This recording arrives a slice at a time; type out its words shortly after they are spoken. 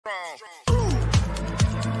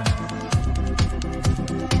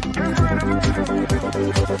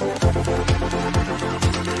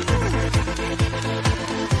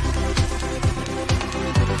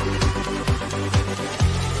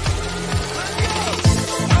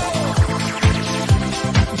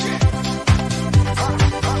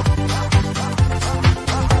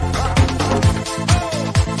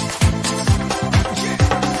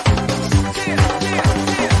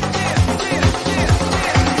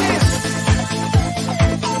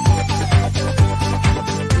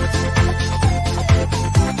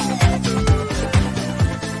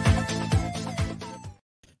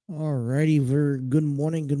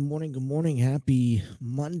Good morning. Happy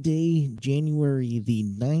Monday, January the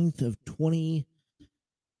 9th of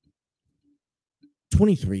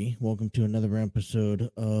 2023. Welcome to another episode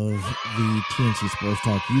of the TNC Sports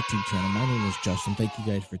Talk YouTube channel. My name is Justin. Thank you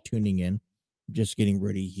guys for tuning in. Just getting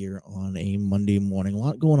ready here on a Monday morning. A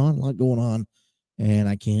lot going on, and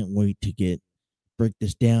I can't wait to break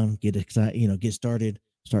this down, get excited, get started,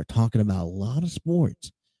 start talking about a lot of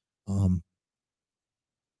sports.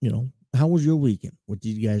 How was your weekend? What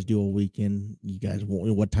did you guys do all weekend?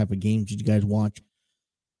 What type of games did you guys watch?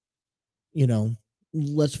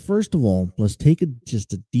 Let's take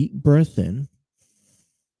just a deep breath in.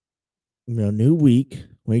 New week,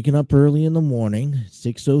 waking up early in the morning,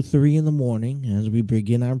 6:03 in the morning, as we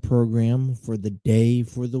begin our program for the day,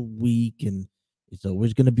 for the week, and it's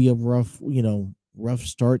always going to be a rough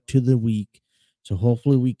start to the week. So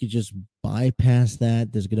hopefully we could just bypass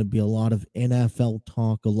that. There's going to be a lot of NFL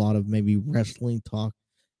talk, a lot of maybe wrestling talk,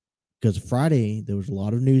 because Friday there was a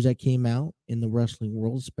lot of news that came out in the wrestling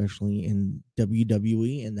world, especially in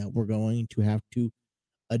WWE, and that we're going to have to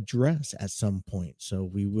address at some point. So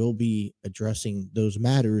we will be addressing those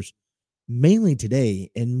matters mainly today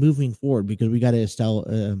and moving forward, because we got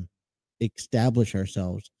to establish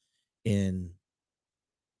ourselves in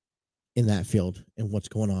that field and what's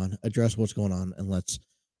going on, address what's going on, and let's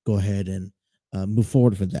go ahead and move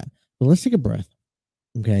forward with that. But let's take a breath,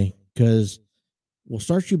 okay? Because we'll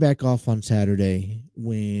start you back off on Saturday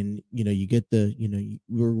when, you get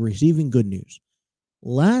we're receiving good news.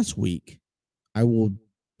 Last week, I will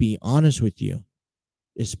be honest with you,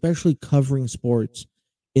 especially covering sports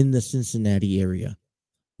in the Cincinnati area,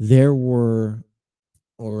 there were,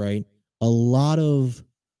 a lot of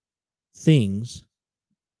things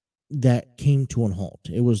that came to a halt.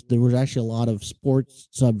 There was actually a lot of sports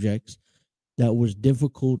subjects that was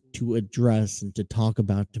difficult to address and to talk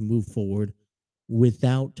about, to move forward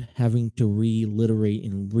without having to reiterate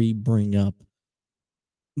and bring up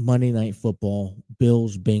Monday Night Football,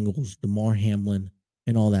 Bills, Bengals, DeMar Hamlin,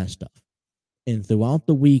 and all that stuff. And throughout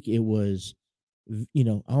the week, it was, I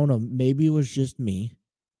don't know, maybe it was just me.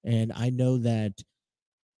 And I know that,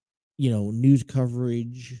 news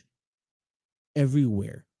coverage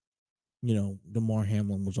everywhere, DeMar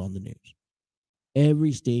Hamlin was on the news.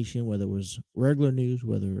 Every station, whether it was regular news,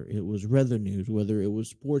 whether it was weather news, whether it was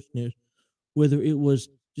sports news, whether it was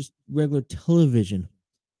just regular television,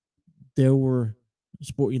 there were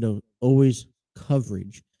always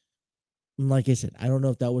coverage. And like I said, I don't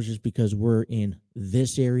know if that was just because we're in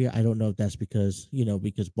this area. I don't know if that's because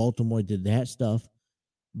Baltimore did that stuff,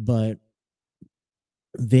 but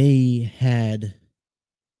they had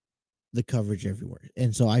the coverage everywhere.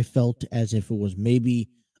 And so I felt as if it was maybe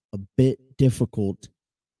a bit difficult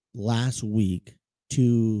last week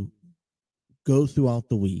to go throughout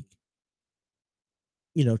the week,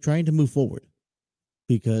 trying to move forward,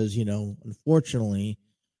 because, unfortunately,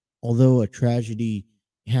 although a tragedy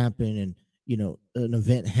happened and, an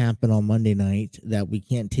event happened on Monday night that we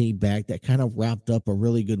can't take back, that kind of wrapped up a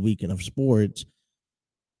really good weekend of sports,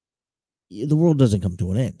 the world doesn't come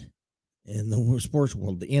to an end. In the sports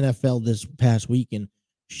world, the NFL this past weekend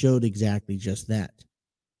showed exactly just that.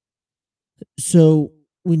 So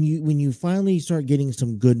when you finally start getting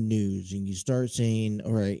some good news and you start saying,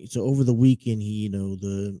 all right, so over the weekend he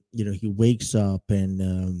wakes up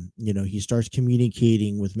and he starts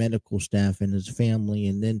communicating with medical staff and his family,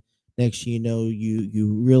 and then next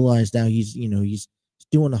you realize now he's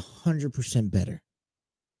doing 100% better,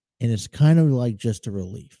 and it's kind of like just a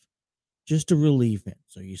relief. In.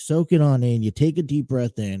 So you soak it on in, you take a deep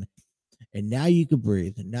breath in, and now you can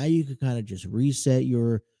breathe. And now you can kind of just reset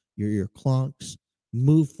your clocks,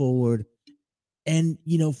 move forward. And,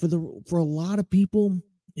 for a lot of people,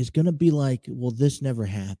 it's going to be like, well, this never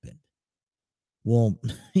happened. Well,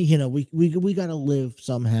 we got to live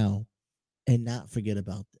somehow and not forget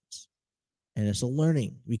about this. And it's a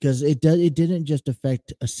learning, because it didn't just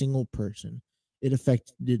affect a single person. It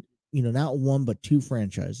affected, not one, but two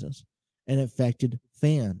franchises. And affected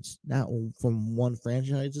fans, not from one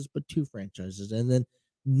franchises, but two franchises. And then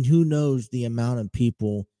who knows the amount of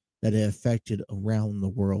people that it affected around the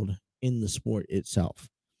world in the sport itself.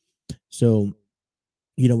 So,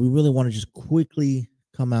 we really want to just quickly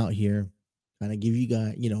come out here, kind of give you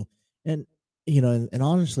guys, and and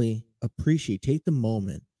honestly take the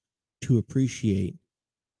moment to appreciate,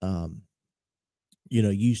 um,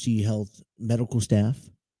 UC Health medical staff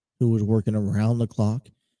who was working around the clock,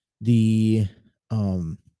 the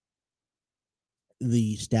um,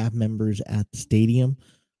 the staff members at the stadium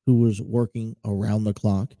who was working around the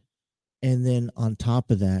clock, and then on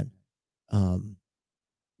top of that, um,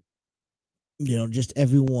 just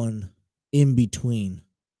everyone in between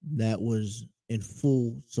that was in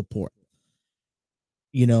full support.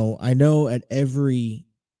 I know at every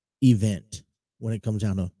event, when it comes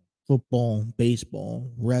down to football,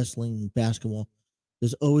 baseball, wrestling, basketball,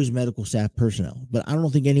 there's always medical staff personnel. But I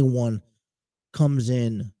don't think anyone comes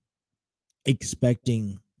in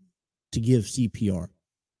expecting to give CPR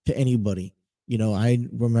to anybody. I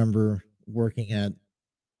remember working at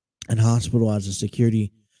an hospital as a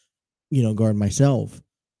security, guard myself.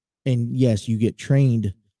 And yes, you get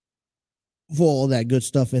trained for all that good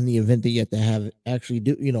stuff in the event that you have to have actually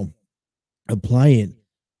do, apply it.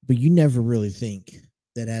 But you never really think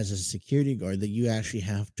that as a security guard that you actually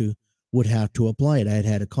would have to apply it. I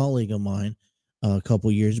had a colleague of mine a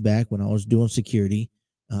couple years back when I was doing security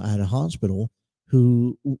at a hospital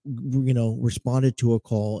who, responded to a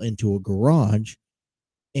call into a garage,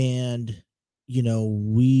 and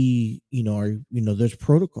we are there's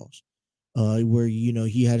protocols where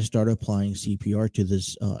he had to start applying CPR to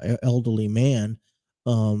this elderly man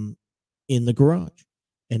in the garage,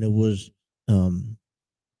 and it was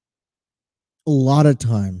a lot of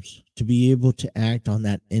times to be able to act on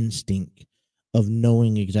that instinct of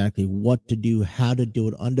knowing exactly what to do, how to do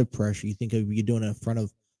it under pressure. You think of you doing it in front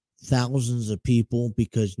of thousands of people,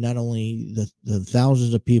 because not only the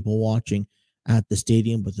thousands of people watching at the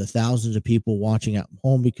stadium, but the thousands of people watching at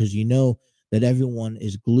home, because that everyone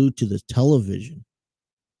is glued to the television.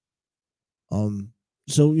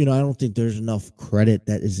 So I don't think there's enough credit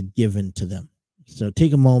that is given to them. So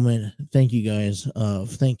take a moment, thank you guys,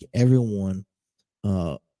 thank everyone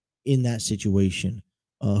in that situation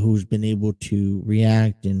who's been able to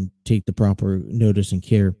react and take the proper notice and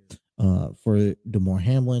care for Damar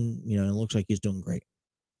Hamlin. It looks like he's doing great,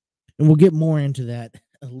 and we'll get more into that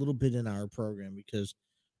a little bit in our program, because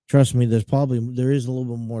trust me, there is a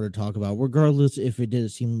little bit more to talk about, regardless if it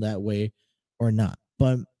did seem that way or not.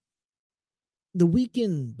 But the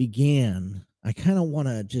weekend began. I kind of want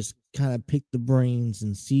to just kind of pick the brains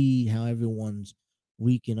and see how everyone's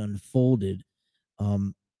weekend unfolded.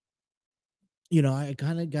 Um, I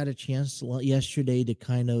kind of got a chance yesterday to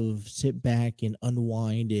kind of sit back and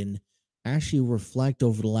unwind and actually reflect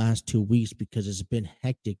over the last 2 weeks, because it's been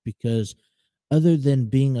hectic. Because other than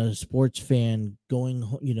being a sports fan, going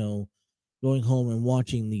home and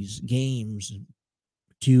watching these games,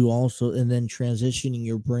 to also and then transitioning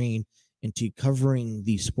your brain into covering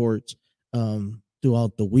these sports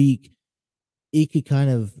throughout the week, it could kind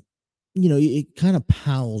of it kind of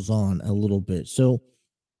piles on a little bit. So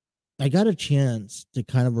I got a chance to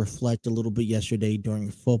kind of reflect a little bit yesterday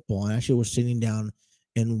during football. I actually was sitting down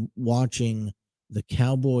and watching the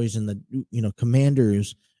Cowboys and the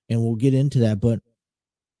Commanders, and we'll get into that. But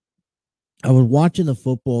I was watching the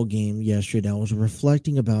football game yesterday. I was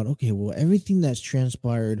reflecting about, okay, well, everything that's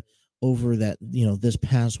transpired over that, this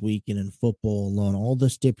past weekend in football alone, all the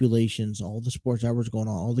stipulations, all the sports that was going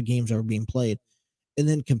on, all the games that were being played, and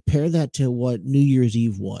then compare that to what New Year's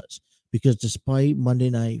Eve was. Because despite Monday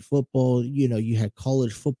Night Football, you had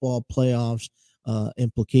college football playoffs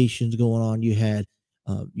implications going on. You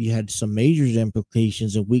had some major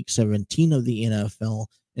implications in Week 17 of the NFL,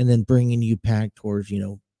 and then bringing you back towards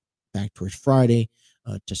Friday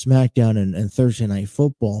to SmackDown and Thursday Night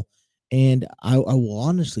Football. And I will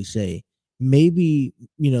honestly say, maybe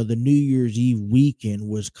the New Year's Eve weekend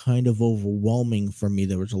was kind of overwhelming for me.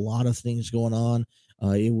 There was a lot of things going on.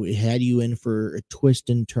 It had you in for twists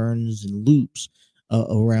and turns and loops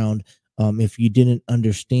around. If you didn't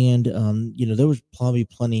understand, there was probably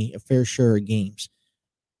a fair share of games.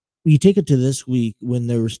 You take it to this week when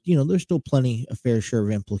there's still plenty, a fair share of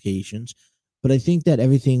implications, but I think that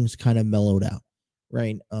everything's kind of mellowed out,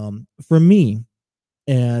 right? For me,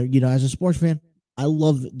 as a sports fan, I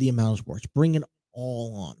love the amount of sports. Bring it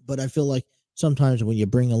all on. But I feel like sometimes when you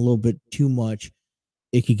bring a little bit too much,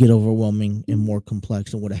 it could get overwhelming and more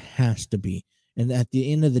complex than what it has to be. And at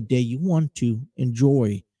the end of the day, you want to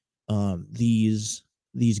enjoy these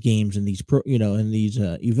games and these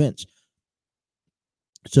events.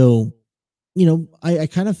 So I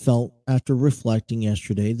kind of felt after reflecting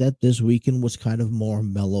yesterday that this weekend was kind of more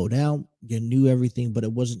mellowed out. You knew everything, but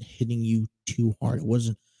it wasn't hitting you too hard. It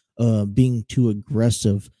wasn't being too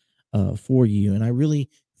aggressive for you. And I really,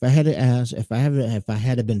 if I had to ask, if I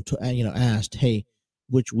had been, asked, hey,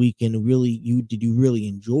 which weekend did you really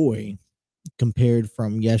enjoy compared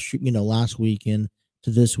from last weekend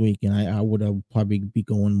to this weekend, I would have probably be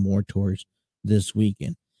going more towards this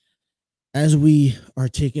weekend as we are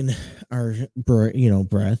taking our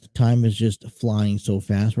breath. Time is just flying so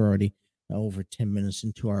fast. We're already over 10 minutes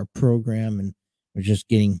into our program, and we're just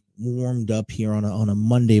getting warmed up here on a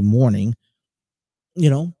Monday morning. you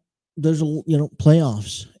know there's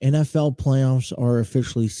playoffs. NFL playoffs are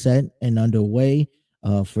officially set and underway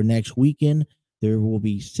for next weekend. There will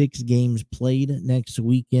be 6 games played next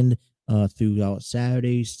weekend throughout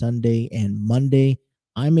Saturday, Sunday, and Monday.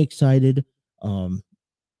 I'm excited. um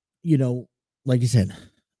you know like I said,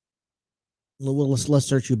 well, let's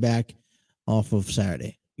search you back off of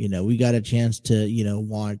Saturday. We got a chance to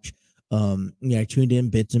watch. I tuned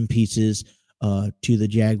in bits and pieces to the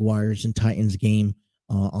Jaguars and Titans game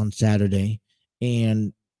on Saturday,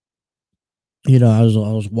 and I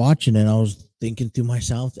was watching and I was thinking to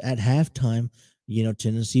myself at halftime.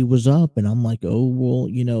 Tennessee was up, and I'm like, oh well,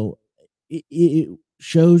 it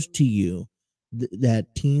shows to you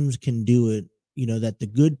that teams can do it. That the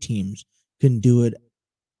good teams can do it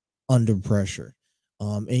under pressure.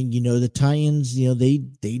 And the Titans,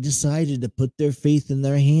 they decided to put their faith in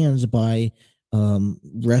their hands by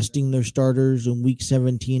resting their starters in week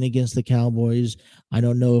 17 against the Cowboys. I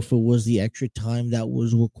don't know if it was the extra time that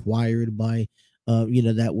was required by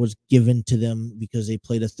that was given to them because they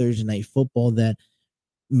played a Thursday night football, that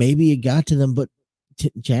maybe it got to them, but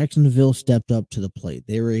Jacksonville stepped up to the plate.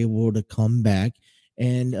 They were able to come back,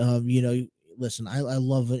 and listen, I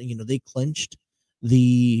love it. They clinched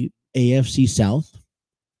the AFC South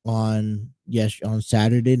on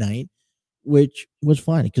Saturday night, which was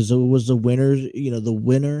fine because it was the winners. The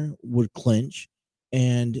winner would clinch,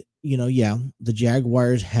 and yeah, the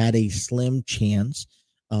Jaguars had a slim chance.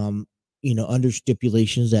 Under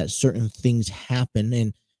stipulations that certain things happen,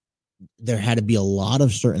 and there had to be a lot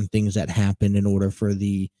of certain things that happened in order for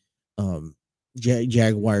the um,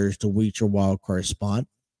 Jaguars to reach a wild card spot,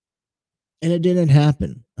 and it didn't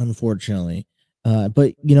happen, unfortunately.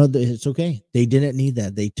 But it's okay. They didn't need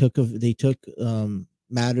that. They took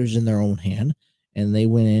matters in their own hand, and they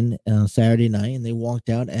went in Saturday night and they walked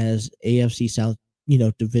out as AFC South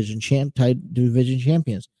division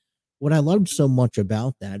champions. What I loved so much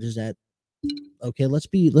about that is that, okay, let's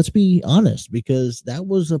be honest, because that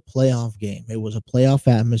was a playoff game. It was a playoff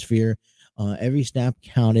atmosphere. Every snap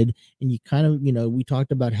counted, and you kind of we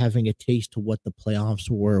talked about having a taste to what the playoffs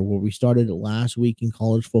were. Where we started last week in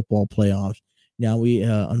college football playoffs. Now we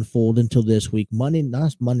unfold until this week.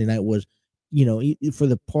 Last Monday night was, for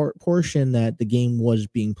the portion that the game was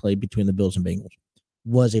being played between the Bills and Bengals,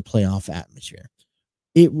 was a playoff atmosphere.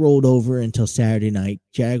 It rolled over until Saturday night,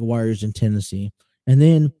 Jaguars and Tennessee, and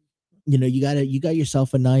then you got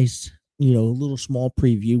yourself a nice little small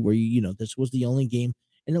preview where this was the only game,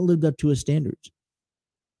 and it lived up to his standards.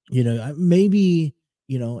 Maybe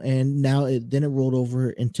and now then it rolled over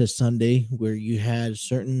into Sunday, where you had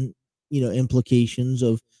certain implications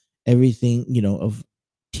of everything, of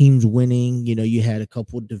teams winning. You had a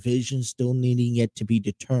couple of divisions still needing yet to be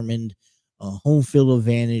determined, home field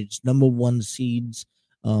advantage, number one seeds,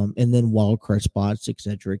 and then wild card spots,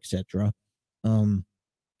 etc., etc.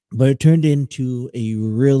 But it turned into a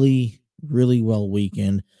really, really well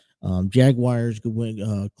weekend. Jaguars could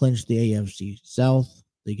clinch the AFC South.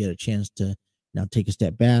 They get a chance to now take a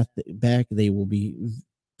step back. They will be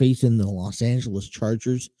facing the Los Angeles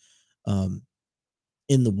Chargers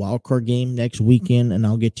in the wild card game next weekend, and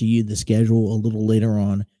I'll get to you the schedule a little later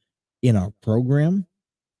on in our program.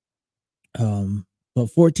 But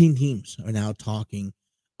 14 teams are now talking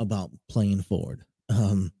about playing forward.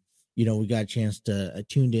 We got a chance to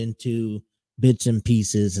tuned into bits and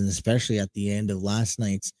pieces, and especially at the end of last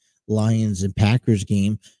night's Lions and Packers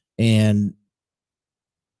game. And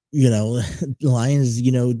Lions,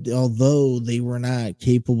 although they were not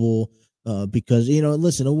capable, because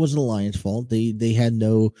listen, it wasn't the Lions' fault. They had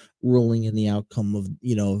no ruling in the outcome of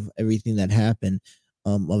everything that happened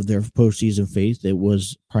of their postseason faith. It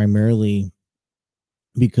was primarily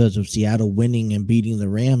because of Seattle winning and beating the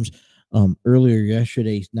Rams earlier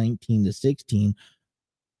yesterday, 19-16.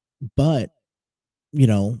 But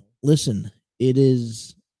listen, it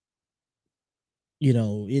is,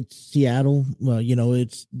 it's Seattle. Well,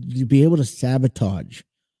 it's to be able to sabotage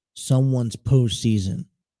someone's postseason.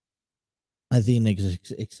 I think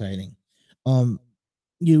it's exciting. Um,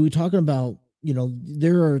 we're talking about,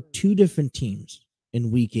 there are two different teams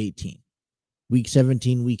in week 18, week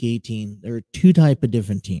 17, week 18. There are two type of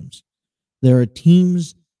different teams. There are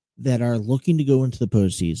teams that are looking to go into the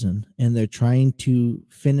postseason and they're trying to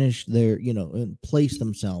finish their, and place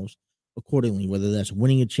themselves accordingly, whether that's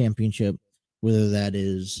winning a championship, whether that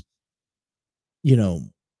is, you know,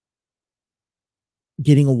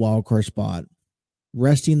 getting a wild card spot,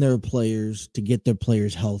 resting their players to get their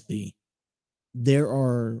players healthy. There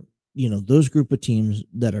are, those group of teams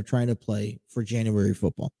that are trying to play for January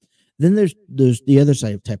football. Then there's the other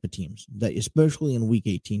side of type of teams that, especially in week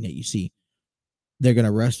 18, that you see they're going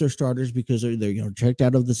to rest their starters because they're checked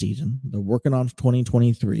out of the season. They're working on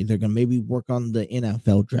 2023. They're going to maybe work on the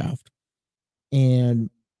NFL draft, and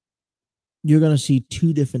you're going to see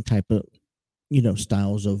two different type of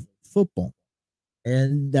styles of football,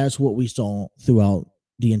 and that's what we saw throughout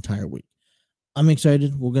the entire week. I'm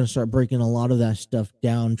excited. We're going to start breaking a lot of that stuff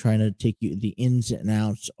down, trying to take you the ins and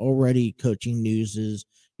outs. Already coaching news is,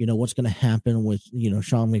 what's going to happen with,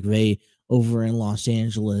 Sean McVay over in Los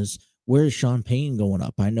Angeles. Where is Sean Payton going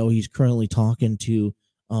up? I know he's currently talking to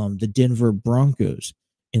the Denver Broncos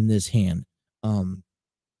in this hand.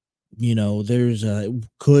 There's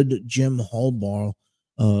could Jim Harbaugh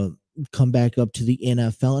come back up to the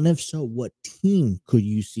NFL? And if so, what team could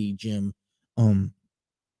you see Jim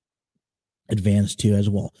advance to as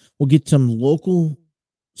well? We'll get some local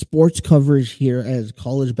sports coverage here as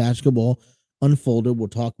college basketball unfolded. We'll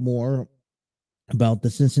talk more about the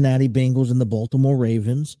Cincinnati Bengals and the Baltimore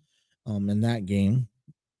Ravens in that game.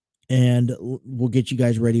 And we'll get you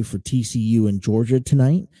guys ready for TCU and Georgia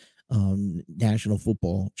tonight, National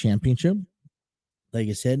Football Championship. Like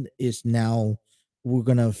I said, it's now, we're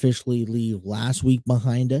going to officially leave last week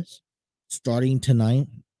behind us. Starting tonight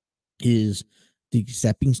is the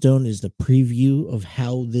stepping stone, is the preview of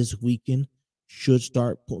how this weekend should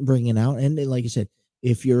start bringing out. And like I said,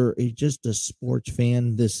 if you're just a sports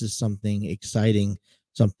fan, this is something exciting,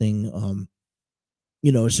 something,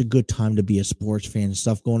 it's a good time to be a sports fan.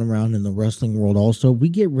 Stuff going around in the wrestling world. Also, we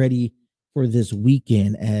get ready for this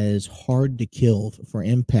weekend as Hard to Kill for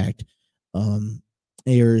Impact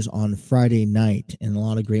airs on Friday night, and a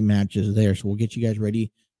lot of great matches there. So we'll get you guys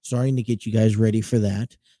ready. Starting to get you guys ready for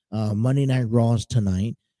that. Monday Night Raws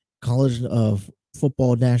tonight, college of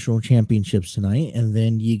football national championships tonight, and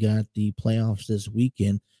then you got the playoffs this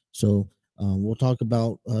weekend. So we'll talk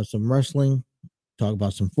about some wrestling, talk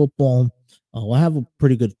about some football. We'll have a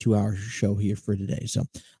pretty good 2-hour show here for today. So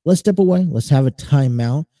let's step away. Let's have a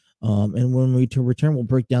timeout. And when we return, we'll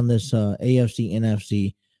break down this AFC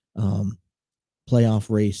NFC playoff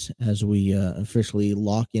race as we officially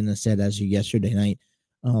lock in a set as of yesterday night.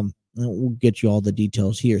 We'll get you all the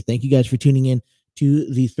details here. Thank you guys for tuning in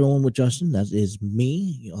to the Throw In with Justin. That is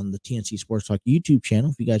me on the TNC Sports Talk YouTube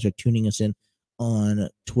channel. If you guys are tuning us in on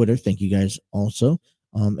Twitter, thank you guys also.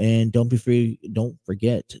 And don't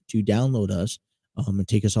forget to download us and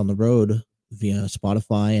take us on the road via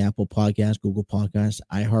Spotify, Apple Podcasts, Google Podcasts,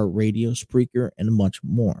 iHeartRadio, Spreaker, and much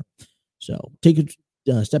more. So take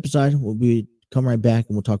a step aside. We'll come right back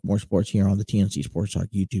and we'll talk more sports here on the TNC Sports Talk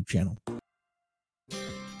YouTube channel.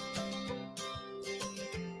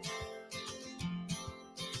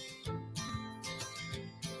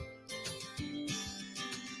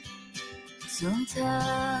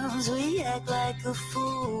 Sometimes we act like a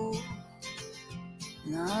fool,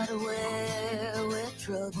 not aware we're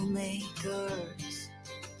troublemakers.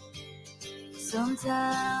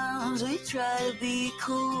 Sometimes we try to be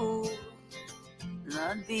cool,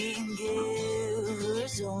 not being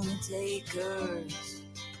givers, only takers.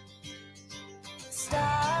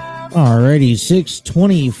 Alrighty,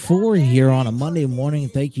 6:24 here on a Monday morning.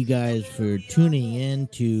 Thank you guys for tuning in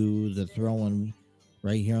to the Throw-In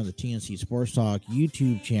right here on the TNC Sports Talk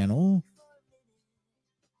YouTube channel.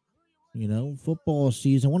 Football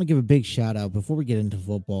season. I want to give a big shout out before we get into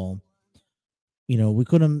football. We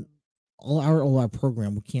couldn't, all our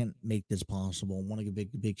program, we can't make this possible. I want to give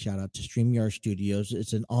a big shout out to StreamYard Studios.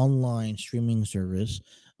 It's an online streaming service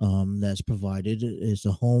that's provided. It's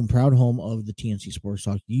a proud home of the TNC Sports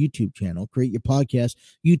Talk YouTube channel. Create your podcast,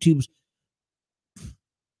 YouTube's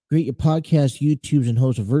and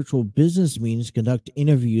host a virtual business meetings, conduct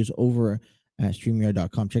interviews over at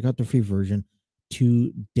StreamYard.com. Check out the free version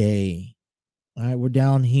today. All right, we're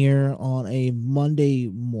down here on a Monday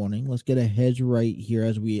morning. Let's get our heads right here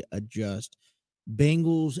as we adjust.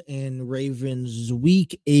 Bengals and Ravens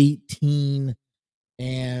week 18.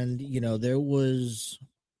 And, there was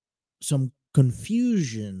some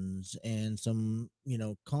confusions and some,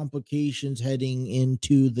 complications heading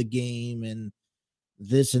into the game. And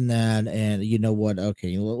this and that, and you know what?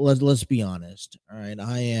 Okay, let's be honest. All right,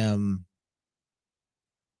 I am.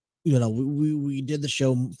 We did the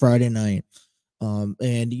show Friday night,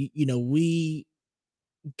 and we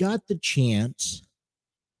got the chance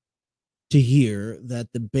to hear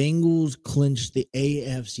that the Bengals clinched the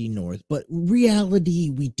AFC North, but reality,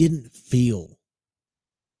 we didn't feel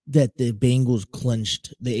that the Bengals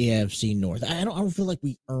clinched the AFC North. I don't feel like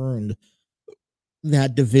we earned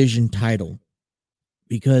that division title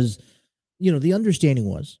because the understanding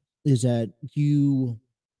is that you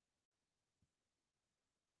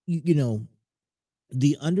know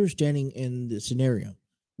the understanding in the scenario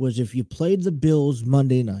was if you played the Bills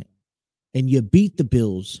Monday night and you beat the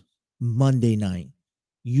Bills Monday night,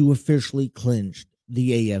 you officially clinched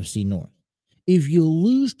the AFC North. If you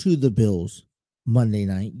lose to the Bills Monday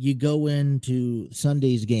night, you go into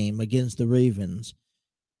Sunday's game against the Ravens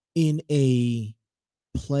in a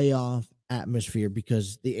playoff atmosphere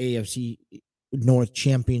because the AFC North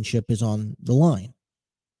Championship is on the line.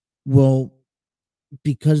 Well,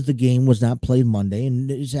 because the game was not played Monday, and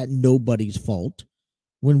it's at nobody's fault,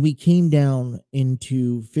 when we came down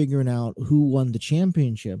into figuring out who won the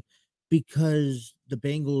championship, because the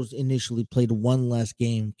Bengals initially played one less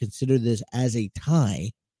game, consider this as a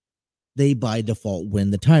tie, they by default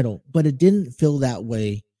win the title. But it didn't feel that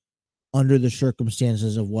way under the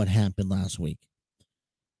circumstances of what happened last week.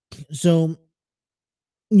 So,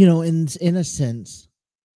 in a sense,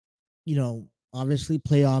 obviously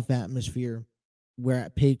playoff atmosphere. We're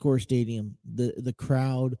at Paycor Stadium. The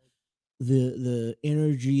crowd, the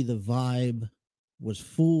energy, the vibe was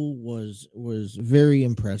full, was very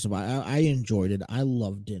impressive. I enjoyed it. I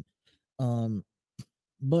loved it.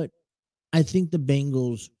 But I think the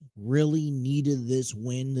Bengals really needed this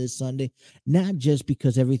win this Sunday, not just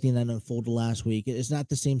because everything that unfolded last week. It's not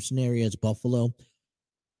the same scenario as Buffalo,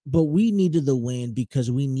 but we needed the win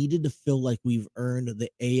because we needed to feel like we've earned the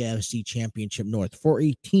AFC Championship North for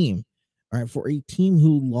a team. All right, for a team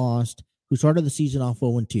who started the season off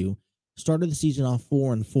 0-2, started the season off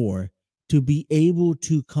 4-4, to be able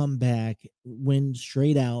to come back, win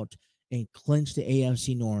straight out, and clinch the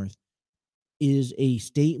AFC North is a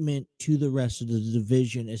statement to the rest of the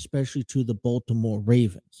division, especially to the Baltimore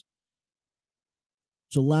Ravens.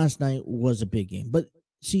 So last night was a big game. But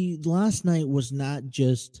see, last night was not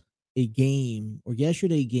just a game, or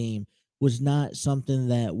yesterday game was not something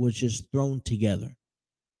that was just thrown together.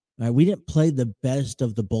 All right, we didn't play the best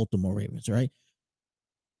of the Baltimore Ravens, right?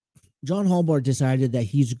 John Harbaugh decided that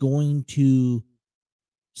he's going to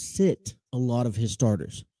sit a lot of his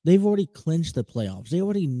starters. They've already clinched the playoffs. They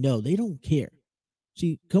already know. They don't care.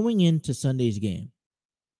 See, going into Sunday's game,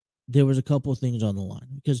 there was a couple of things on the line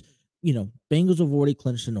because, Bengals have already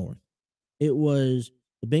clinched the North. It was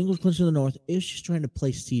the Bengals clinching the North. It's just trying to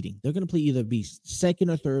play seeding. They're going to play either be second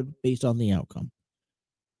or third based on the outcome.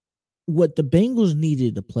 What the Bengals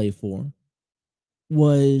needed to play for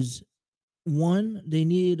was, one, they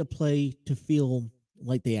needed to play to feel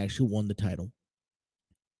like they actually won the title.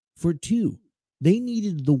 For two, they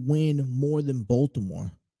needed the win more than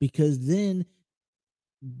Baltimore because then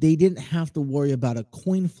they didn't have to worry about a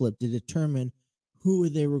coin flip to determine who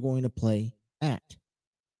they were going to play at.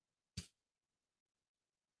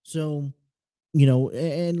 So,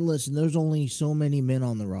 and listen, there's only so many men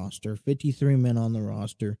on the roster, 53 men on the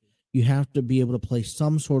roster. You have to be able to play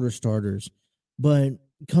some sort of starters. But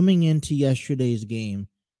coming into yesterday's game,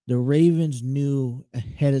 the Ravens knew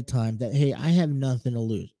ahead of time that, hey, I have nothing to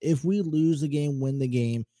lose. If we lose the game, win the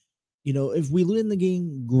game, if we win the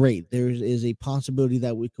game, great. There is a possibility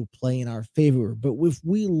that we could play in our favor. But if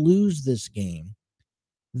we lose this game,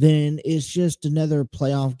 then it's just another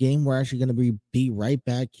playoff game. We're actually going to be right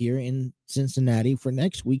back here in Cincinnati for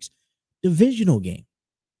next week's divisional game.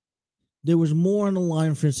 There was more on the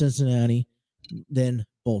line for Cincinnati than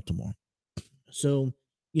Baltimore. So,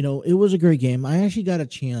 it was a great game. I actually got a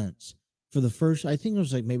chance for the first, I think it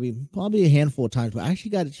was probably a handful of times, but I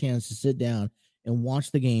actually got a chance to sit down and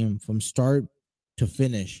watch the game from start to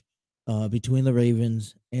finish between the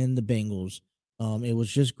Ravens and the Bengals. It was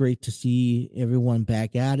just great to see everyone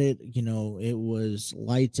back at it. It was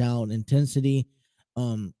lights out intensity.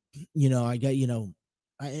 I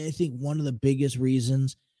think one of the biggest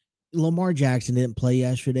reasons Lamar Jackson didn't play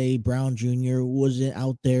yesterday, Brown Jr. wasn't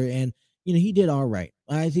out there, and he did all right.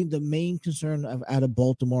 I think the main concern out of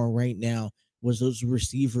Baltimore right now was those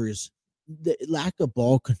receivers, the lack of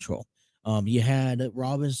ball control. You had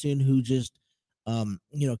Robinson who just,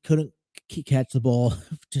 couldn't catch the ball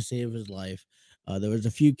to save his life. There was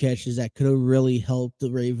a few catches that could have really helped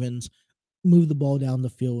the Ravens move the ball down the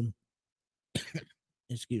field.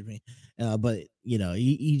 excuse me. But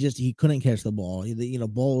he couldn't catch the ball.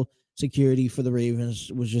 Ball security for the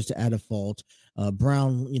Ravens was just at a fault.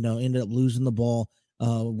 Brown, ended up losing the ball,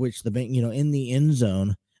 which in the end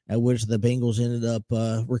zone, at which the Bengals ended up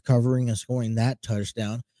recovering and scoring that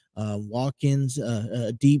touchdown. Watkins,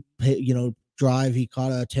 a deep, drive. He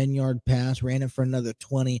caught a 10-yard pass, ran it for another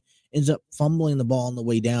 20, ends up fumbling the ball on the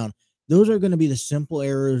way down. Those are going to be the simple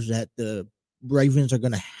errors that the Ravens are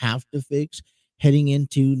going to have to fix heading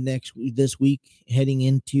into this week, heading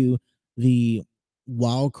into the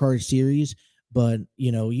wild card series. But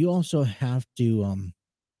you also have to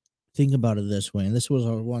think about it this way, and this was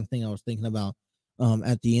one thing I was thinking about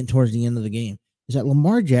at the end, towards the end of the game, is that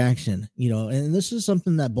Lamar Jackson, and this is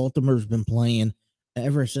something that Baltimore's been playing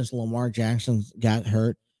ever since Lamar Jackson got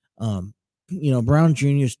hurt. Brown Jr.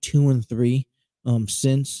 is 2-3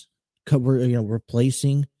 since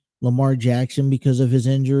replacing Lamar Jackson because of his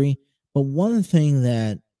injury. But one thing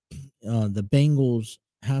that the Bengals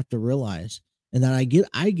have to realize, and that I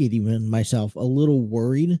get even myself a little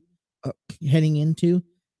worried heading into,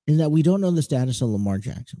 is that we don't know the status of Lamar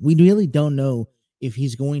Jackson. We really don't know if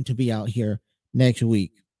he's going to be out here next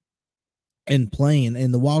week and playing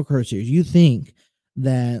in the wild card series. You think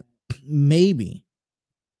that maybe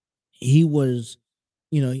he was,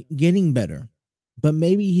 getting better, but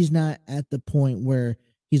maybe he's not at the point where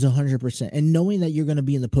he's 100%. And knowing that you're going to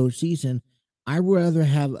be in the postseason, I'd rather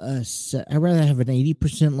have an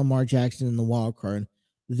 80% Lamar Jackson in the wild card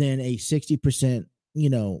than a 60%,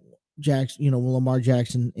 Lamar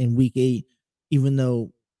Jackson in week 8, even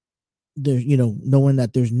though there's, knowing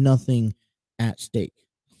that there's nothing at stake.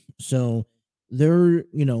 So maybe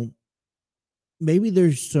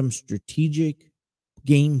there's some strategic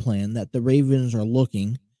game plan that the Ravens are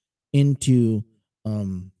looking into,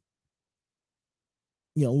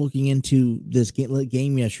 looking into this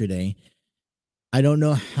game yesterday. I don't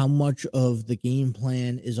know how much of the game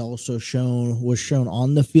plan was shown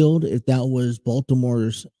on the field, if that was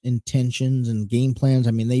Baltimore's intentions and game plans.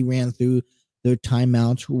 I mean, they ran through their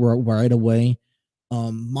timeouts right away.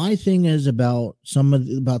 My thing is about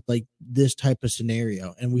this type of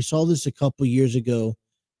scenario, and we saw this a couple years ago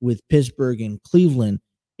with Pittsburgh and Cleveland,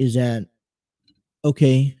 is that,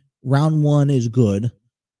 okay, round 1 is good.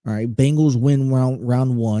 All right, Bengals win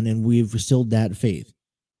round 1, and we've sealed that faith.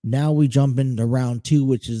 Now we jump into round 2,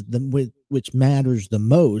 which matters the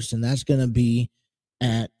most, and that's going to be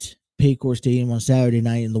at Paycor Stadium on Saturday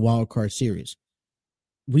night in the wild card series.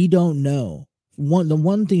 We don't know. The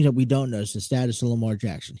one thing that we don't know is the status of Lamar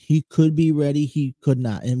Jackson. He could be ready, he could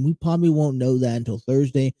not, and we probably won't know that until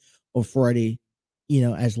Thursday or Friday,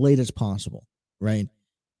 as late as possible, right?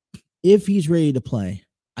 If he's ready to play,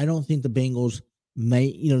 I don't think the Bengals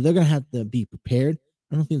they're going to have to be prepared.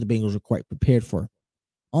 I don't think the Bengals are quite prepared for it.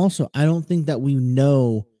 Also, I don't think that we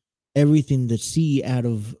know everything to see out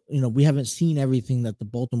of, we haven't seen everything that the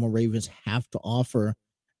Baltimore Ravens have to offer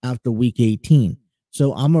after week 18.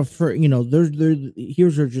 So I'm afraid,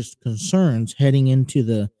 here's our just concerns heading into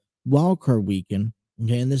the wild card weekend.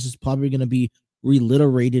 Okay. And this is probably going to be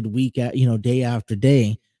reiterated day after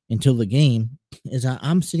day until the game. Is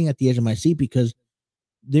I'm sitting at the edge of my seat because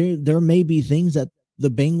there may be things that the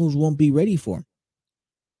Bengals won't be ready for.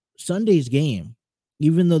 Sunday's game,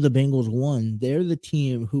 even though the Bengals won, they're the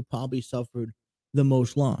team who probably suffered the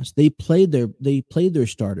most loss. They played their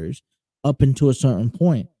starters up until a certain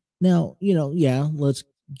point. Now,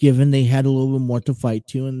 given they had a little bit more to fight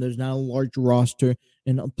to, and there's not a large roster,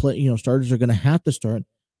 and starters are going to have to start,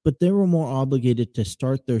 but they were more obligated to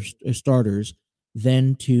start their starters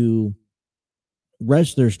than to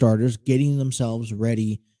rest their starters, getting themselves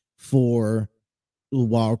ready for the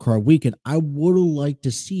wild card weekend. I would like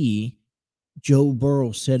to see Joe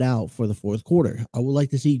Burrow sit out for the fourth quarter. I would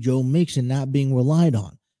like to see Joe Mixon not being relied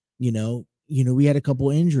on. We had a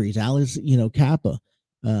couple injuries. Alex, Kappa,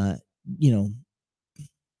 got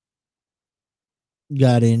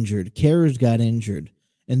injured. Karras got injured.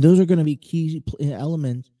 And those are going to be key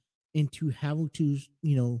elements into how to,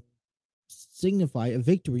 signify a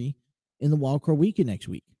victory in the wild card weekend next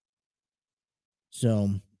week.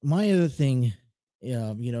 So my other thing,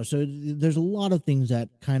 so there's a lot of things that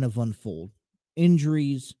kind of unfold.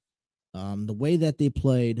 Injuries, the way that they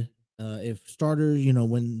played, if starters,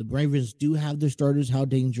 when the Ravens do have their starters, how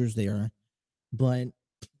dangerous they are. But,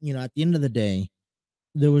 at the end of the day,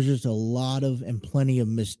 there was just a lot of and plenty of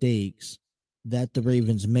mistakes that the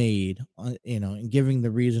Ravens made, and giving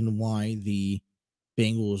the reason why the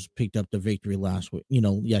Bengals picked up the victory last week,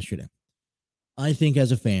 yesterday. I think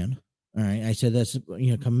as a fan, all right, I said that's,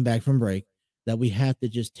 coming back from break, that we have to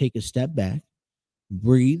just take a step back,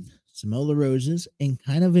 breathe, smell the roses, and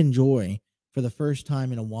kind of enjoy for the first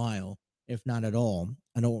time in a while, if not at all.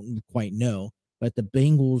 I don't quite know, but the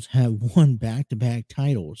Bengals have won back-to-back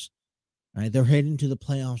titles. Right, they're heading to the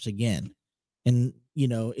playoffs again, and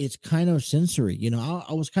it's kind of sensory.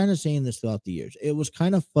 I was kind of saying this throughout the years. It was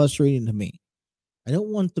kind of frustrating to me. I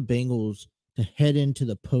don't want the Bengals to head into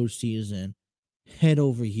the postseason head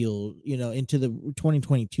over heels, into the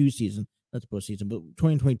 2022 season. That's postseason, but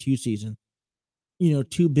 2022 season,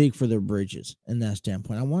 too big for their bridges in that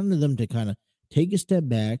standpoint. I wanted them to kind of take a step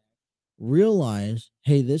back, realize,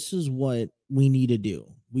 hey, this is what we need to do.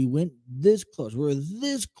 We went this close. We're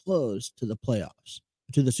this close to the playoffs,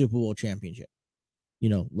 to the Super Bowl championship,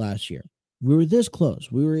 last year. We were this close.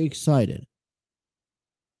 We were excited.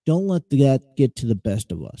 Don't let that get to the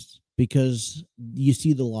best of us, because you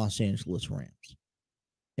see the Los Angeles Rams.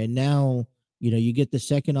 And now, you get the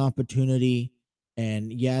second opportunity,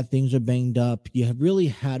 and yeah, things are banged up. You have really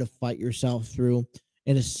had to fight yourself through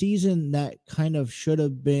in a season that kind of should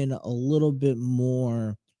have been a little bit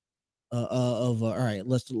more all right,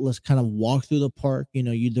 let's kind of walk through the park.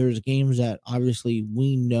 There's games that obviously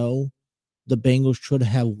we know the Bengals should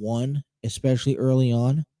have won, especially early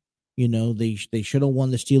on. They should have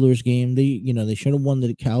won the Steelers game. They should have won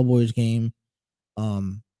the Cowboys game.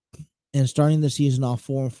 And starting the season off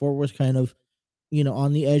 4-4 was kind of,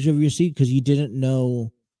 on the edge of your seat, because you didn't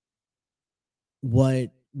know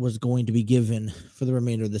what was going to be given for the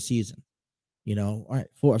remainder of the season. All right,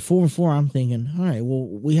 4-4, I'm thinking, all right, well,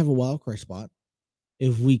 we have a wild card spot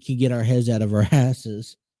if we can get our heads out of our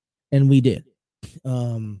asses, and we did.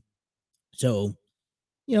 So,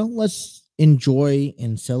 let's enjoy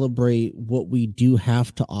and celebrate what we do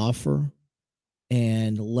have to offer,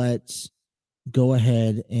 and let's go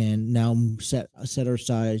ahead and now set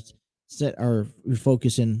our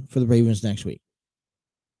focus in for the Ravens next week.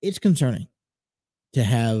 It's concerning to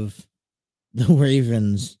have the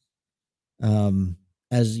Ravens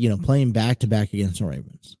as playing back-to-back against the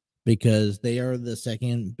Ravens, because they are the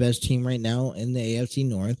second best team right now in the AFC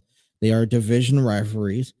North. They are division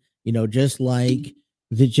rivalries, just like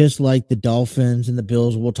the Dolphins and the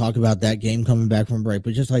Bills. We'll talk about that game coming back from break,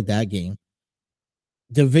 but just like that game,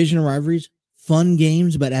 division rivalries, fun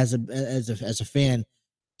games, but as a fan,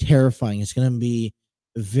 terrifying. It's going to be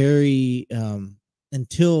very and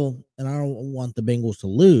I don't want the Bengals to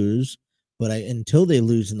lose, but until they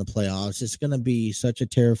lose in the playoffs, it's going to be such a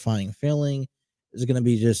terrifying feeling. It's going to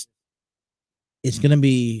be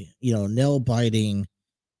nail biting,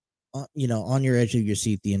 on your edge of your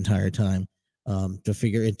seat the entire time, to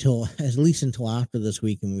figure at least until after this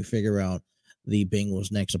week, and we figure out the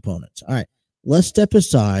Bengals' next opponents. All right, let's step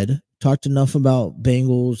aside. Talked enough about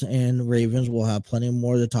Bengals and Ravens. We'll have plenty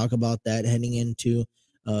more to talk about that heading into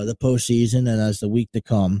the postseason and as the week to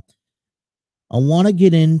come. I want to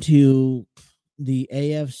get into the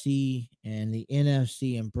AFC and the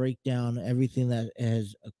NFC and break down everything that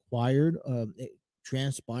has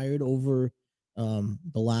transpired over the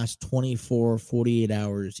last 48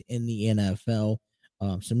 hours in the NFL.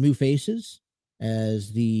 Some new faces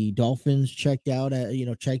as the Dolphins checked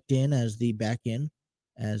in as the back end,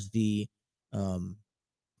 as the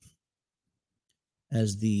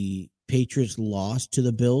Patriots lost to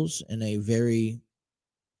the Bills in a very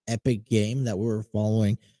epic game that we were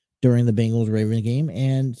following during the Bengals-Ravens game.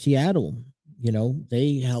 And Seattle,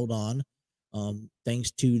 they held on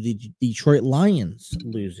thanks to the Detroit Lions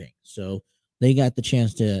losing. So they're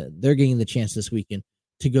getting the chance this weekend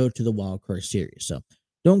to go to the wild card series. So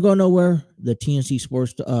don't go nowhere. The TNC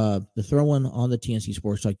Sports, the throw-in on the TNC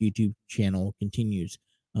Sports Talk YouTube channel continues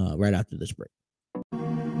right after this break.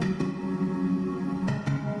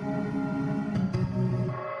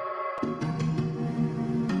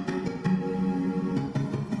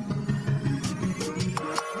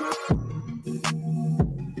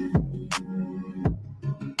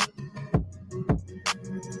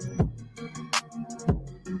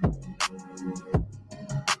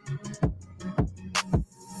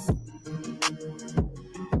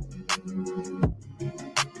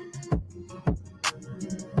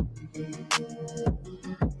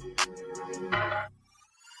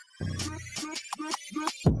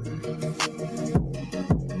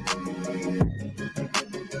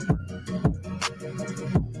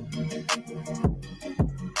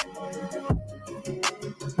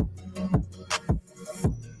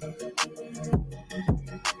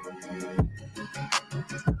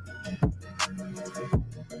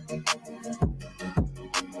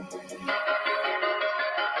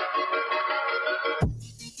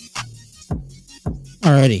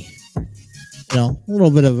 Alrighty. A little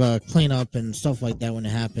bit of cleanup and stuff like that when it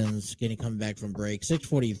happens, coming back from break.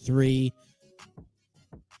 6:43.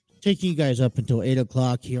 taking you guys up until 8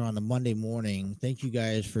 o'clock here on the Monday morning. Thank you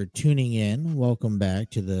guys for tuning in. Welcome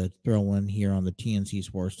back to the throw-in here on the TNC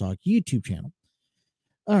Sports Talk YouTube channel.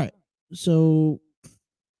 All right, so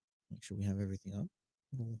make sure we have everything up.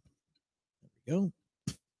 There we go.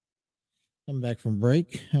 Come back from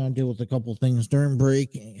break. Deal with a couple things during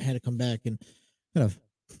break. I had to come back and kind of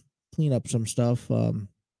clean up some stuff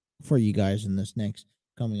for you guys in this next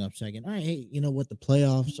coming up second. All right, hey, you know what? The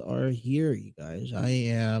playoffs are here, you guys. I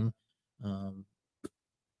am,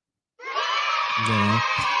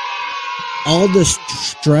 all the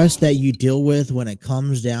stress that you deal with when it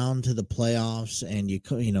comes down to the playoffs, and you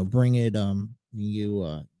bring it,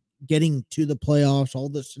 getting to the playoffs, all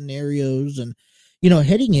the scenarios, and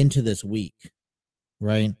heading into this week,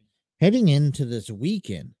 right? Heading into this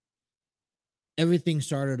weekend, everything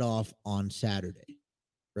started off on Saturday,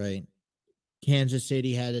 right? Kansas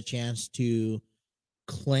City had a chance to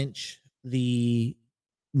clinch the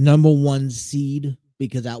number 1 seed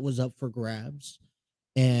because that was up for grabs.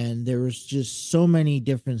 And there was just so many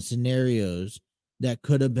different scenarios that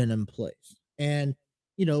could have been in place. And,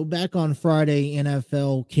 back on Friday,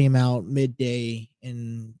 NFL came out midday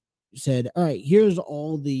and said, all right, here's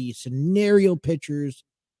all the scenario pictures,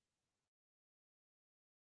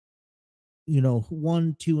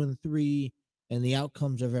 1, 2, and 3, and the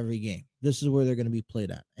outcomes of every game. This is where they're going to be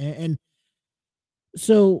played at. And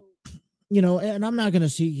so, and I'm not going to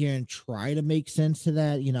sit here and try to make sense to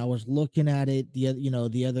that. I was looking at it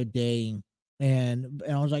the other day, and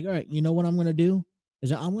I was like, all right, you know what I'm going to do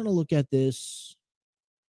is I'm going to look at this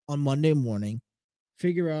on Monday morning,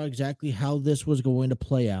 figure out exactly how this was going to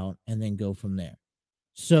play out, and then go from there.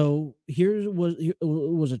 So here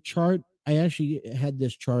was a chart. I actually had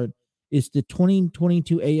this chart. It's the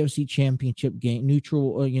 2022 AFC Championship game,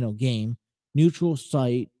 neutral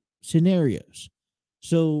site scenarios.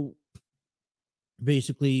 So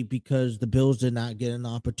basically, because the Bills did not get an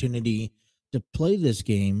opportunity to play this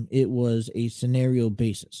game, it was a scenario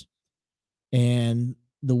basis. And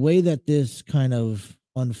the way that this kind of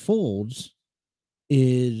unfolds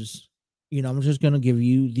is, I'm just going to give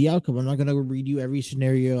you the outcome. I'm not going to read you every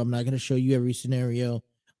scenario. I'm not going to show you every scenario.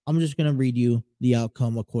 I'm just going to read you the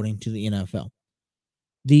outcome according to the NFL.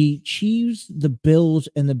 The Chiefs, the Bills,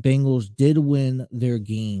 and the Bengals did win their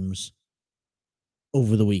games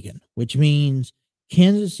over the weekend, which means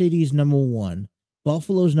Kansas City's number 1,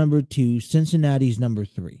 Buffalo's number 2, Cincinnati's number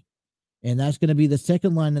 3. And that's going to be the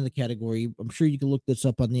second line in the category. I'm sure you can look this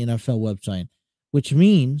up on the NFL website, which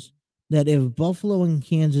means that if Buffalo and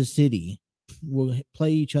Kansas City will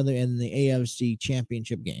play each other in the AFC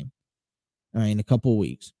Championship game, in a couple of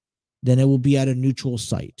weeks, then it will be at a neutral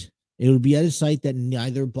site. It will be at a site that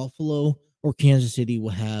neither Buffalo or Kansas City will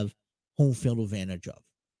have home field advantage of.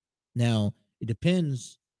 Now, it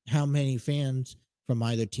depends how many fans from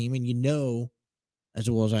either team, and as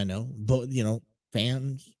well as I know, but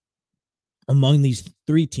fans among these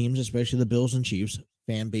 3 teams, especially the Bills and Chiefs,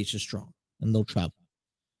 fan base is strong, and they'll travel.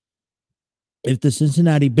 If the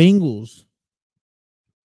Cincinnati Bengals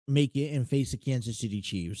make it and face the Kansas City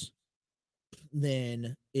Chiefs,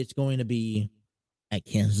 then it's going to be at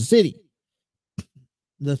Kansas City.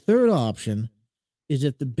 The third option is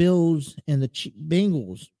if the Bills and the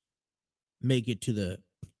Bengals make it to the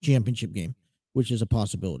championship game, which is a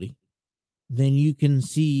possibility, then you can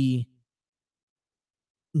see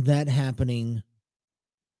that happening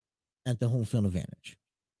at the home field advantage.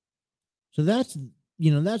 So that's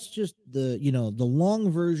just the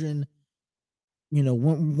long version,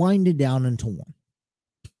 winded down into one.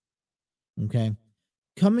 Okay.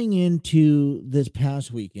 Coming into this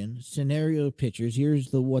past weekend, scenario pictures.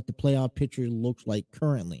 Here's what the playoff picture looks like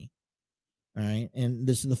currently. All right. And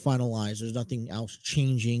this is the finalized. There's nothing else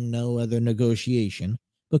changing, no other negotiation.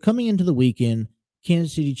 But coming into the weekend,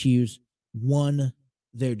 Kansas City Chiefs won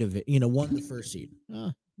their division, won the first seed.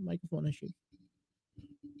 Microphone issue.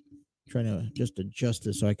 Trying to just adjust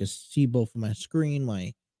this so I can see both of my screen,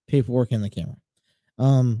 my paperwork, and the camera.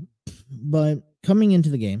 But coming into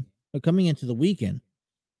the weekend,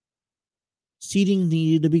 seeding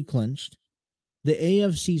needed to be clinched. The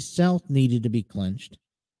AFC South needed to be clinched,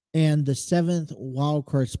 and the 7th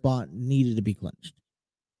wildcard spot needed to be clinched.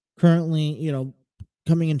 Currently,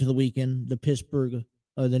 coming into the weekend,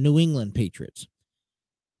 the New England Patriots.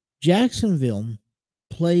 Jacksonville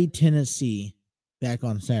played Tennessee back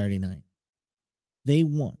on Saturday night. They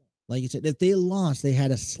won. Like I said, if they lost, they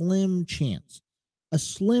had a slim chance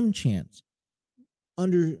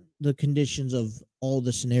under the conditions of all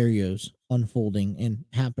the scenarios unfolding and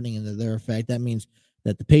happening in their effect. That means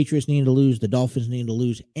that the Patriots needed to lose, the Dolphins needed to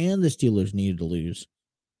lose, and the Steelers needed to lose,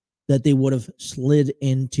 that they would have slid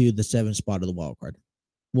into the 7th spot of the wild card.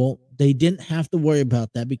 Well, they didn't have to worry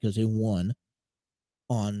about that because they won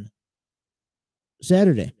on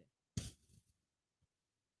Saturday.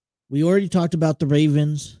 We already talked about the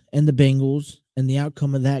Ravens and the Bengals and the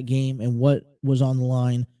outcome of that game and what was on the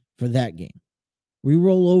line for that game. We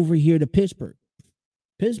roll over here to Pittsburgh.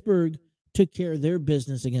 Pittsburgh took care of their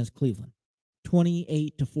business against Cleveland,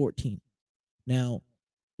 28-14. Now,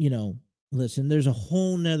 listen, there's a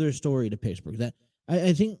whole nother story to Pittsburgh that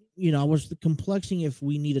I think, I was complexing if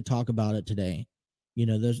we need to talk about it today. There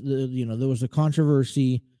was a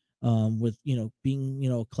controversy with, being,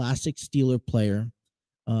 a classic Steeler player.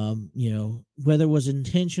 Whether it was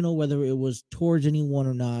intentional, whether it was towards anyone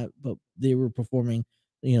or not, but they were performing,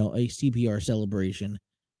 a CPR celebration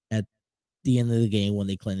at the end of the game when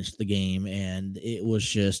they clinched the game. And it was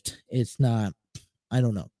just, it's not, I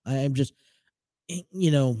don't know. I'm just, I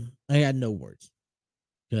had no words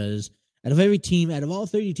because out of all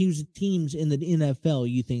 30 teams in the NFL,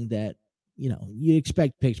 you think that, you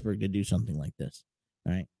expect Pittsburgh to do something like this.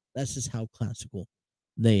 All right. That's just how classical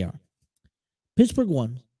they are. Pittsburgh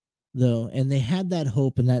won, though, and they had that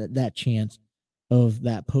hope and that chance of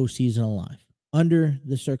that postseason alive under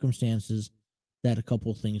the circumstances that a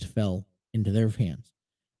couple of things fell into their hands.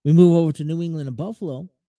 We move over to New England and Buffalo,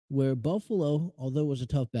 where Buffalo, although it was a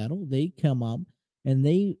tough battle, they come up and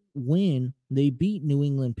they win. They beat New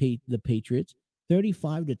England, the Patriots,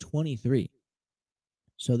 35-23.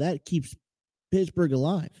 So that keeps Pittsburgh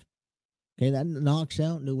alive. Okay, that knocks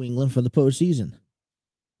out New England for the postseason.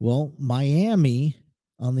 Well, Miami,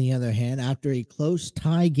 on the other hand, after a close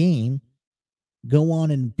tie game, go on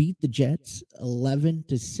and beat the Jets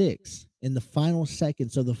 11-6 in the final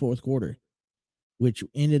seconds of the fourth quarter, which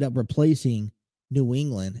ended up replacing New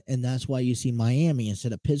England, and that's why you see Miami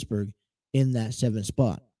instead of Pittsburgh in that 7th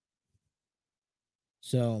spot.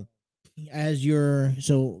 So,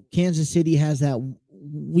 Kansas City has that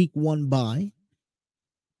week 1 bye.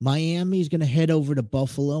 Miami's going to head over to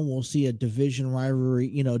Buffalo, and we'll see a division rivalry,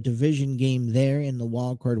 division game there in the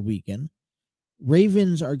wild card weekend.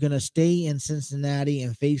 Ravens are going to stay in Cincinnati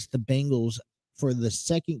and face the Bengals for the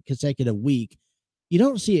second consecutive week. You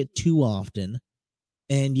don't see it too often,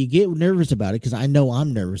 and you get nervous about it because I know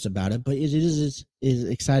I'm nervous about it, but it is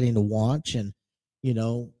exciting to watch and,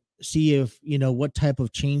 see if, what type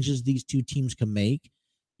of changes these two teams can make.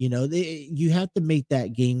 You have to make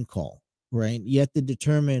that game call. Right, you have to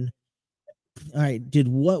determine. All right, did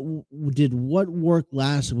what worked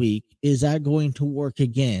last week? Is that going to work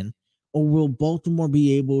again, or will Baltimore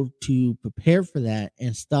be able to prepare for that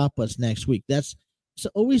and stop us next week? That's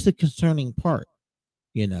always the concerning part.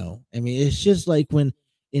 It's just like when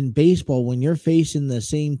in baseball, when you're facing the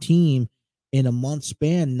same team in a month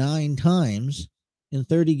span 9 times in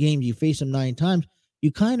 30 games, you face them 9 times.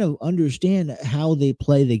 You kind of understand how they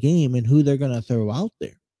play the game and who they're going to throw out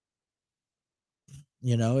there.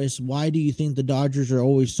 It's why do you think the Dodgers are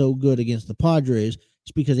always so good against the Padres?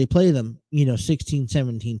 It's because they play them, 16,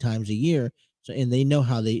 17 times a year. So, and they know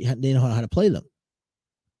how to play them.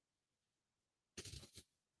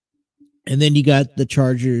 And then you got the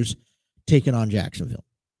Chargers taking on Jacksonville.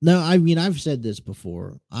 Now, I've said this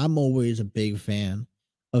before. I'm always a big fan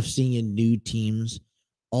of seeing new teams,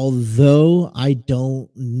 although I don't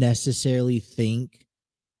necessarily think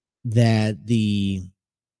that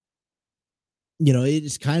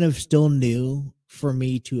it's kind of still new for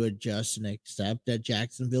me to adjust and accept that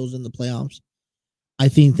Jacksonville's in the playoffs. I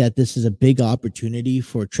think that this is a big opportunity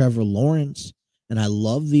for Trevor Lawrence, and I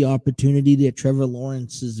love the opportunity that Trevor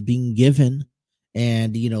Lawrence is being given.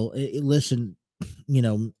 And, listen,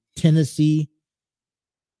 Tennessee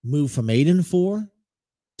moved from 8-4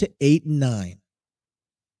 to 8-9.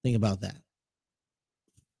 Think about that.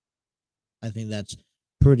 I think that's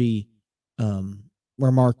pretty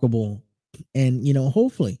remarkable. And,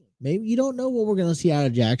 hopefully, maybe you don't know what we're going to see out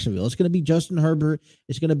of Jacksonville. It's going to be Justin Herbert.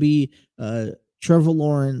 It's going to be Trevor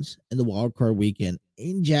Lawrence in the wild card weekend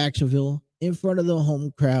in Jacksonville in front of the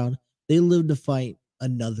home crowd. They live to fight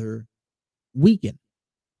another weekend.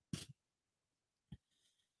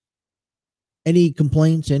 Any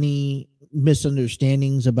complaints, any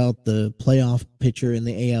misunderstandings about the playoff picture in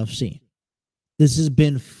the AFC? This has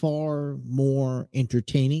been far more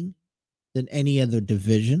entertaining than any other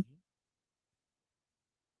division.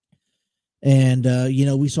 And,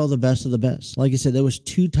 we saw the best of the best. Like I said, there was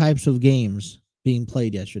 2 types of games being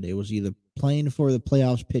played yesterday. It was either playing for the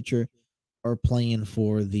playoffs picture or playing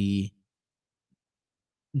for the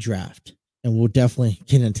draft. And we'll definitely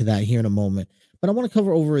get into that here in a moment. But I want to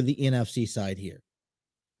cover over the NFC side here.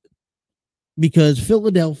 Because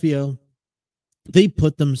Philadelphia, they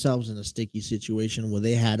put themselves in a sticky situation where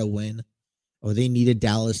they had to win or they needed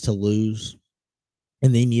Dallas to lose.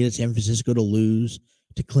 and they needed San Francisco to lose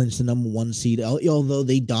to clinch the number 1 seed, although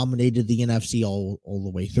they dominated the NFC all the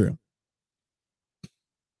way through.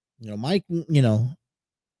 Mike,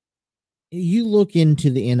 you look into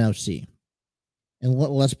the NFC, and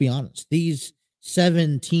let's be honest, these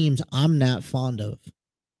 7 teams I'm not fond of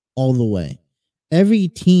all the way. Every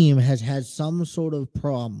team has had some sort of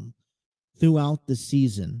problem throughout the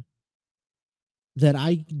season that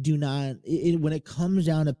I do not. When it comes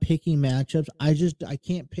down to picking matchups, I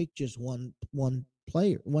can't pick just one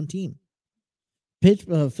player, one team.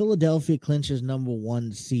 Philadelphia clinches number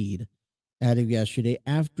 1 seed out of yesterday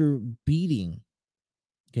after beating.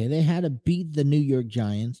 Okay, they had to beat the New York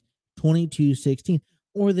Giants 22-16,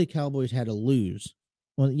 or the Cowboys had to lose.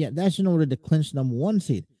 Well, yeah, that's in order to clinch number 1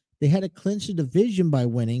 seed. They had to clinch the division by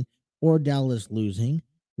winning or Dallas losing,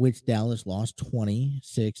 which Dallas lost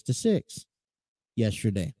 26-6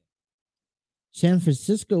 yesterday. San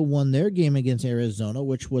Francisco won their game against Arizona,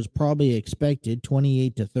 which was probably expected,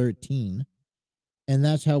 28-13. And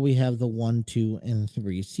that's how we have the 1, 2, and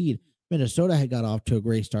 3 seed. Minnesota had got off to a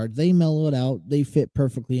great start. They mellowed out. They fit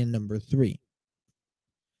perfectly in number 3.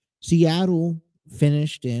 Seattle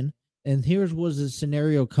finished in, and here's was the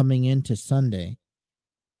scenario coming into Sunday.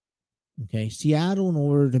 Okay, Seattle, in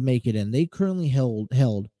order to make it in, they currently held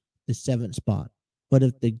the 7th spot. But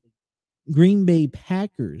if the Green Bay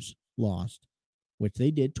Packers lost, which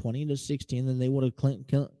they did 20-16, then they would have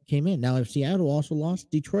came in. Now, if Seattle also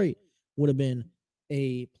lost, Detroit would have been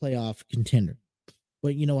a playoff contender.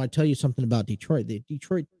 But, I tell you something about Detroit. The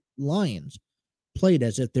Detroit Lions played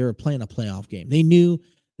as if they were playing a playoff game. They knew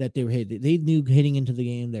that they knew heading into the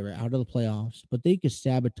game they were out of the playoffs, but they could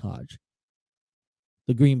sabotage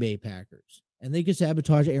the Green Bay Packers. And they could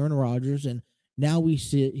sabotage Aaron Rodgers, and now we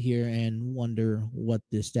sit here and wonder what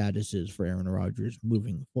the status is for Aaron Rodgers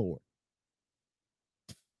moving forward.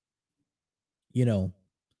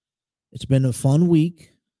 It's been a fun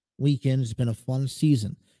weekend. It's been a fun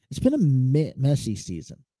season. It's been a messy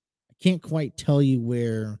season. I can't quite tell you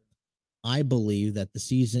where I believe that the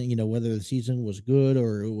season, whether the season was good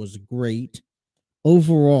or it was great.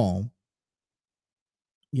 Overall,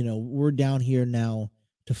 we're down here now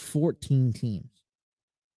to 14 teams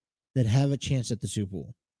that have a chance at the Super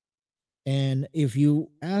Bowl. And if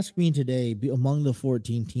you ask me today, among the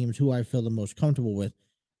 14 teams who I feel the most comfortable with,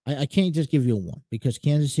 I can't just give you a one, because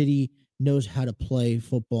Kansas City knows how to play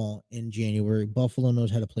football in January. Buffalo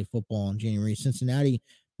knows how to play football in January. Cincinnati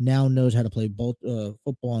now knows how to play both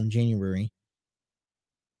football in January.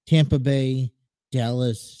 Tampa Bay,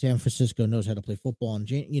 Dallas, San Francisco knows how to play football in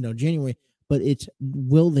January. But it's,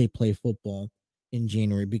 will they play football in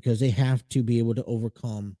January? Because they have to be able to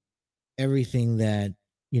overcome everything that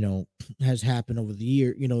has happened over the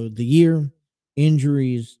year,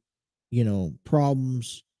 injuries,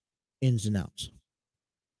 problems, ins and outs.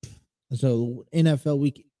 So NFL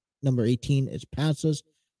week number 18 is past us.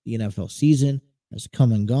 The NFL season has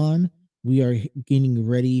come and gone. We are getting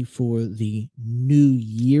ready for the new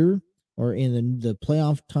year, or in the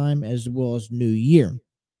playoff time, as well as new year.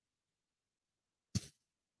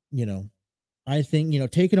 I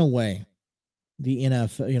think, taking away the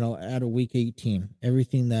NFL, out of week 18,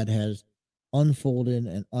 everything that has unfolded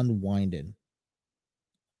and unwinded,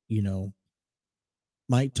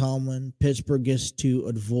 Mike Tomlin, Pittsburgh gets to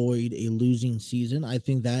avoid a losing season. I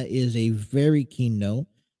think that is a very key note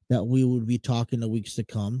that we would be talking the weeks to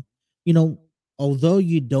come. Although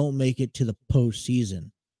you don't make it to the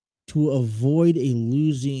postseason, to avoid a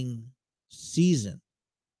losing season,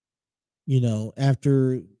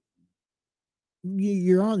 after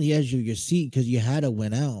you're on the edge of your seat because you had to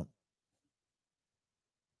win out.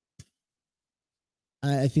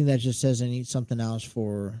 I think that just says I need something else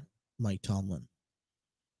for Mike Tomlin.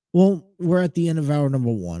 Well, we're at the end of hour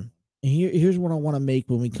number 1. And here's what I want to make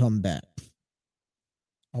when we come back.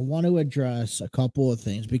 I want to address a couple of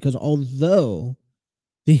things, because although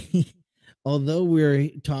we're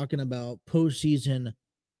talking about postseason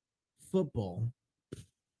football,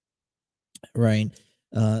 right,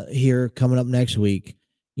 here coming up next week,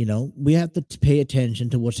 we have to pay attention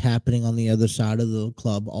to what's happening on the other side of the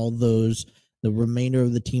club, the remainder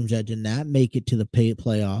of the teams that did not make it to the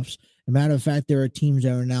playoffs. As a matter of fact, there are teams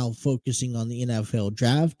that are now focusing on the NFL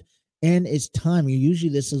draft, and it's time.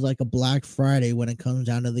 Usually this is like a Black Friday when it comes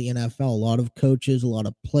down to the NFL. A lot of coaches, a lot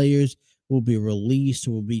of players will be released,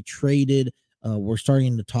 will be traded. We're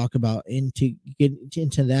starting to talk about get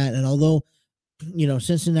into that. And although,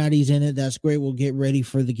 Cincinnati's in it, that's great. We'll get ready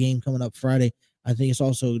for the game coming up Friday. I think it's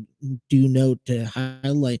also due note to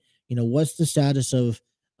highlight, what's the status of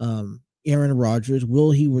Aaron Rodgers.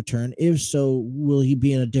 Will he return? If so, will he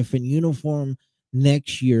be in a different uniform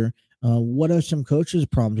next year? What are some coaches'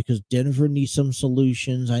 problems? Because Denver needs some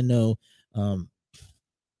solutions. I know um,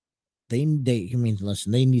 I mean,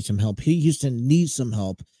 listen, they need some help. Houston needs some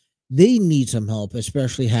help. They need some help,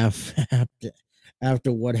 especially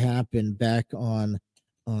after what happened back on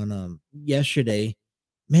yesterday.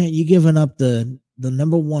 Man, you giving up the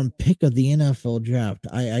number one pick of the NFL draft.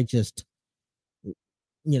 I just,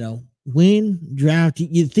 win draft.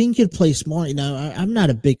 You think you'd play smart. Now, I'm not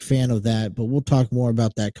a big fan of that, but we'll talk more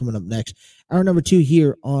about that coming up next. Hour number 2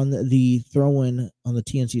 here on the throw-in on the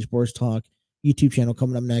TNC Sports Talk YouTube channel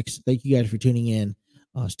coming up next. Thank you guys for tuning in.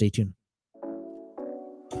 Stay tuned.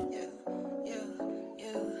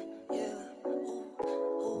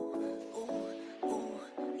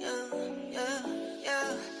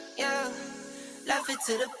 Laugh it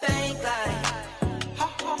to the bank like ha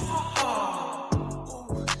ha ha ha.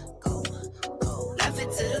 Go. Laugh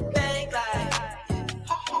it to the bank like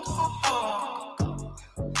ha ha ha ha.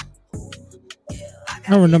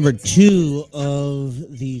 Hour number 2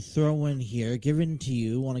 of the throw-in here, given to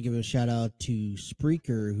you. Want to give a shout out to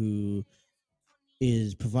Spreaker, who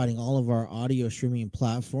is providing all of our audio streaming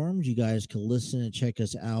platforms. You guys can listen and check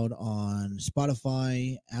us out on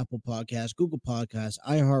Spotify, Apple Podcasts, Google Podcasts,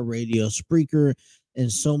 iHeartRadio, Spreaker,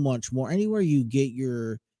 and so much more. Anywhere you get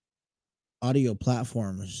your audio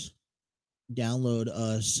platforms, download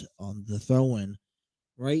us on the throw-in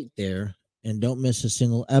right there, and don't miss a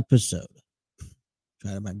single episode.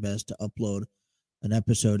 Try my best to upload an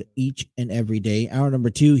episode each and every day. Hour number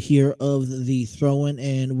 2 here of the throw-in,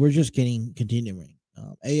 and we're just continuing.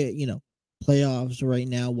 Playoffs right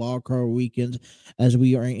now, wild card weekends, as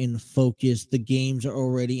we are in focus. The games are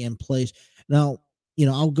already in place. Now,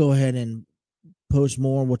 I'll go ahead and post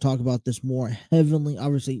more. We'll talk about this more heavily,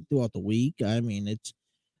 obviously, throughout the week. I mean, it's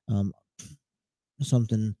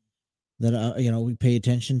something that we pay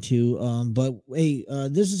attention to. But hey,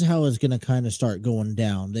 this is how it's going to kind of start going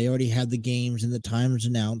down. They already have the games and the times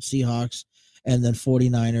announced. Seahawks and then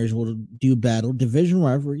 49ers will do battle division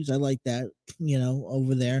rivalries. I like that.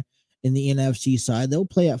 Over there in the NFC side, they'll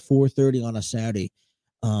play at 4:30 on a Saturday.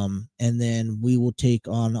 And then we will take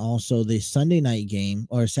on also the Sunday night game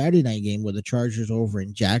or Saturday night game with the Chargers over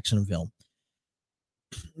in Jacksonville.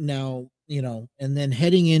 Now, and then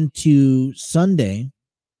heading into Sunday,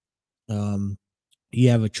 you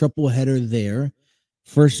have a triple header there.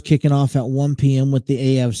 First kicking off at 1 p.m. with the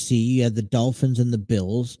AFC. You have the Dolphins and the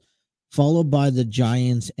Bills, followed by the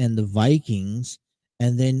Giants and the Vikings.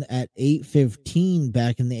 And then at 8:15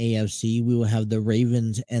 back in the AFC, we will have the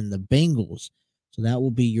Ravens and the Bengals. So that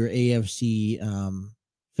will be your AFC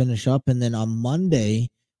finish up. And then on Monday,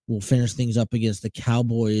 we'll finish things up against the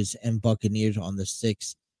Cowboys and Buccaneers on the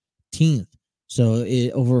 16th. So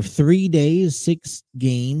over 3 days, 6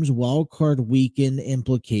 games, wild card weekend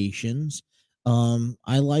implications. I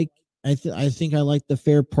think I like the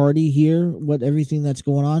fair party here. Everything that's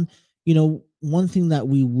going on. One thing that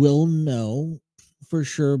we will know for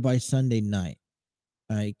sure by Sunday night,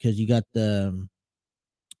 right? Because you got the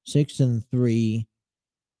 6-3.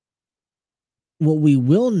 What we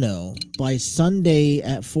will know by Sunday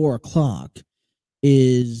at 4:00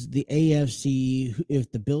 is the AFC. If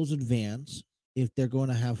the Bills advance, if they're going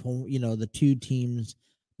to have home, the two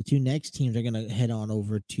next teams are going to head on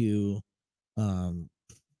over to,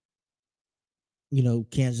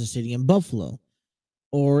 Kansas City and Buffalo,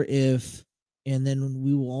 and then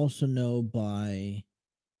we will also know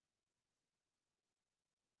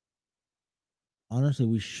honestly,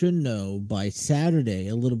 we should know by Saturday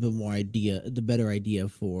a little bit more the better idea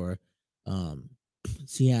for,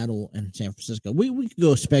 Seattle and San Francisco. We could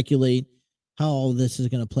go speculate how all this is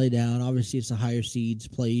going to play down. Obviously, it's the higher seeds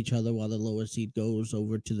play each other while the lower seed goes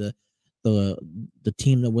over to the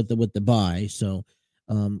team with the bye. So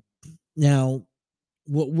now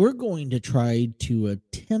what we're going to try to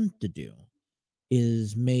attempt to do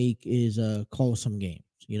is call some games.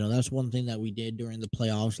 That's one thing that we did during the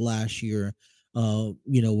playoffs last year.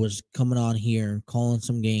 Was coming on here, calling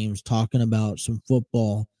some games, talking about some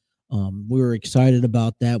football. We were excited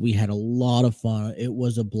about that. We had a lot of fun. It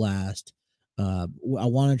was a blast. I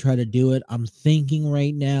want to try to do it. I'm thinking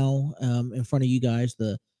right now, in front of you guys,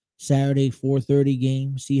 the Saturday 4:30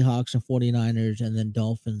 game, Seahawks and 49ers, and then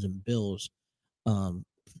Dolphins and Bills on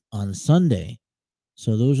Sunday.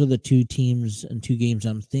 So those are the 2 teams and 2 games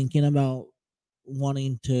I'm thinking about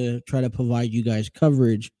wanting to try to provide you guys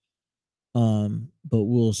coverage. But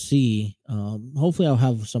we'll see. Hopefully I'll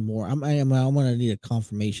have some more. I'm going to need a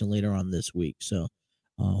confirmation later on this week. So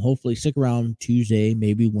hopefully stick around Tuesday,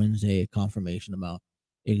 maybe Wednesday, a confirmation about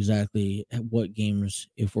exactly what games,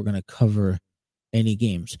 if we're going to cover any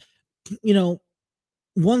games.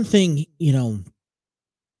 One thing,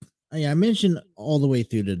 I mentioned all the way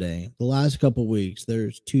through today, the last couple of weeks,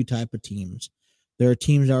 there's two type of teams. There are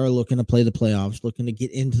teams that are looking to play the playoffs, looking to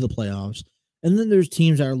get into the playoffs, and then there's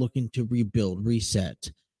teams that are looking to rebuild,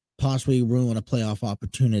 reset, possibly ruin a playoff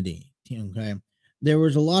opportunity. Okay, there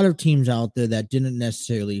was a lot of teams out there that didn't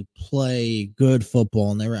necessarily play good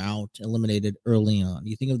football, and they were out, eliminated early on.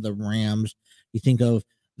 You think of the Rams, you think of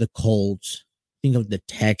the Colts, think of the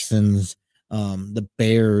Texans, the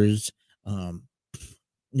Bears.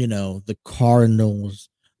 The Cardinals,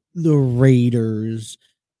 the Raiders,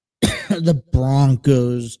 the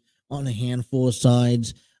Broncos on a handful of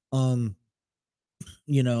sides. And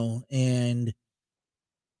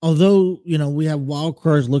although, we have wild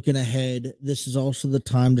cards looking ahead, this is also the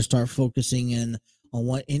time to start focusing in on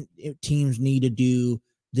what teams need to do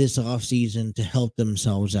this offseason to help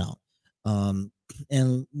themselves out.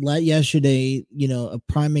 And like yesterday, a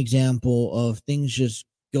prime example of things just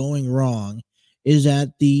going wrong is that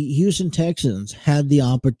the Houston Texans had the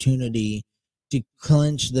opportunity to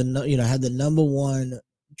clinch had the number one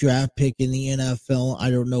draft pick in the NFL. I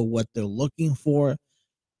don't know what they're looking for.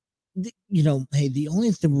 Hey, the only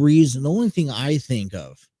thing I think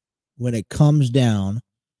of when it comes down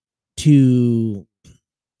to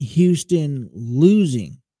Houston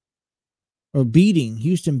losing or beating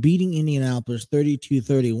Indianapolis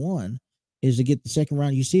 32-31 is to get the second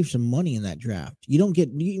round. You save some money in that draft.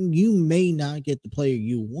 You may not get the player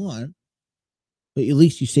you want, but at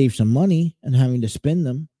least you save some money and having to spend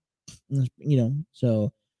them.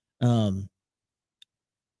 So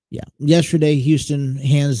yesterday Houston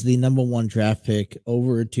hands the number one draft pick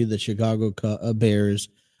over to the Chicago Bears.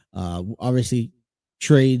 Obviously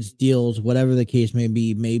trades, deals, whatever the case may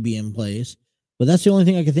be in place, but that's the only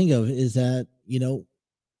thing I can think of is that,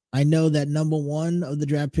 I know that number one of the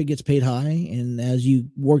draft pick gets paid high, and as you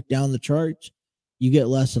work down the charts, you get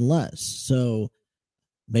less and less. So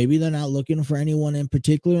maybe they're not looking for anyone in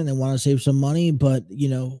particular and they want to save some money, but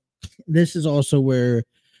this is also where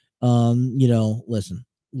listen,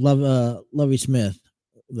 Lovie Smith,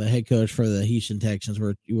 the head coach for the Houston Texans,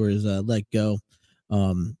 was let go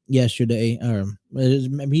yesterday, or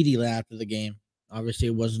immediately after the game. Obviously,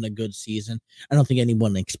 it wasn't a good season. I don't think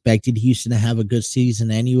anyone expected Houston to have a good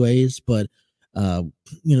season, anyways. But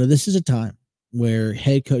this is a time where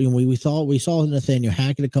head coach. We saw Nathaniel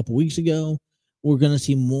Hackett a couple weeks ago. We're going to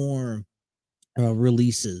see more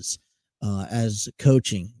releases as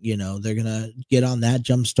coaching. They're going to get on that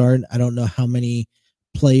jump start. I don't know how many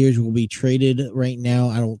players will be traded right now.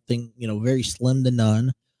 I don't think very slim to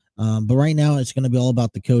none. But right now, it's going to be all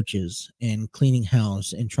about the coaches and cleaning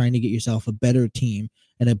house and trying to get yourself a better team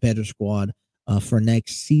and a better squad for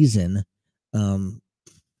next season. And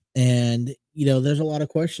there's a lot of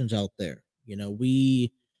questions out there.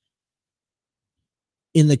 We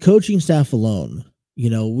in the coaching staff alone,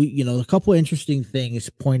 a couple of interesting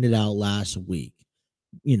things pointed out last week.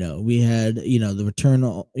 We had, the return,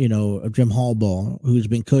 of Jim Harbaugh, who's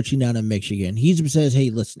been coaching down in Michigan. He says,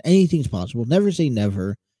 hey, listen, anything's possible. Never say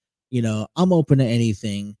never. I'm open to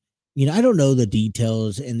anything. I don't know the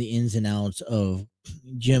details and the ins and outs of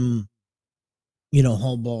Jim,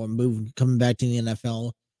 Harbaugh coming back to the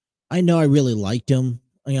NFL. I know I really liked him.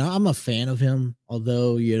 I'm a fan of him,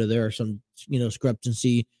 although, there are some,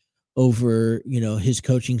 discrepancy over, his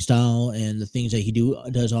coaching style and the things that he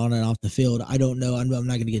does on and off the field. I don't know. I'm not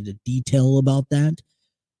going to get into detail about that,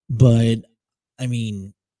 but I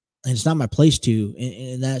mean, and it's not my place to,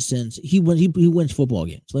 in that sense. He wins football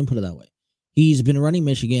games. Let me put it that way. He's been running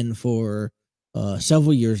Michigan for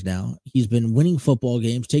several years now. He's been winning football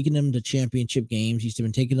games, taking them to championship games. He's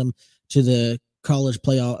been taking them to the college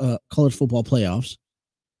football playoffs.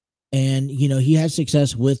 And, he had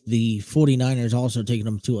success with the 49ers, also taking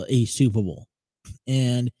them to a Super Bowl.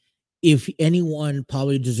 And if anyone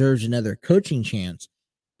probably deserves another coaching chance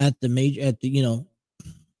at the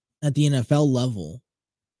NFL level,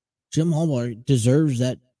 Jim Harbaugh deserves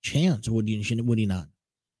that chance. Would he not?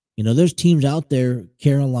 There's teams out there,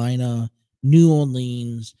 Carolina, New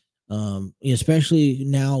Orleans, especially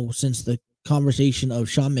now since the conversation of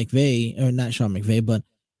Sean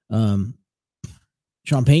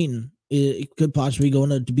Payton, it could possibly go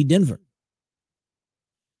into to be Denver.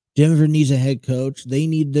 Denver needs a head coach.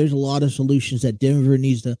 There's a lot of solutions that Denver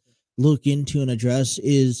needs to look into and address.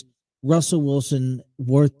 Is Russell Wilson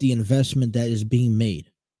worth the investment that is being made?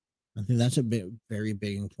 I think that's a very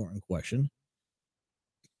big, important question.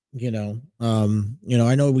 I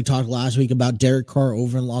know we talked last week about Derek Carr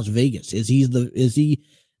over in Las Vegas. Is he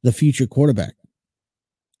the future quarterback?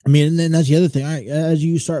 I mean, and then that's the other thing. All right, as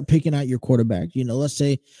you start picking out your quarterback, let's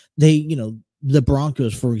say the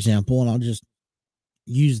Broncos, for example, and I'll just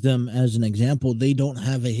use them as an example. They don't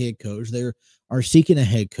have a head coach. They are seeking a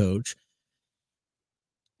head coach.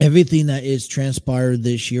 Everything that is transpired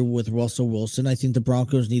this year with Russell Wilson, I think the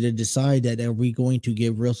Broncos need to decide that are we going to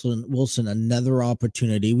give Russell Wilson another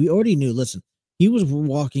opportunity? We already knew, listen, he was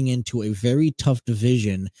walking into a very tough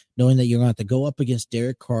division, knowing that you're going to have to go up against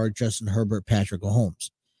Derek Carr, Justin Herbert, Patrick Mahomes.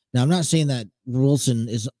 Now, I'm not saying that Wilson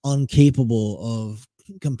is incapable of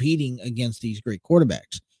competing against these great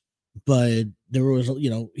quarterbacks, but there was,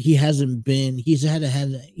 he hasn't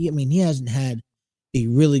had a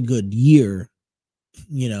really good year,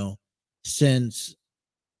 since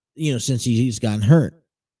he's gotten hurt.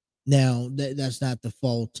 Now, that's not the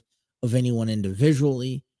fault of anyone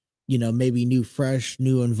individually. Maybe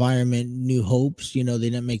new environment, new hopes. They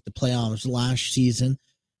didn't make the playoffs last season.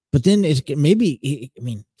 But then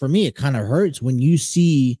for me, it kind of hurts when you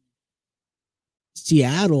see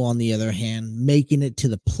Seattle, on the other hand, making it to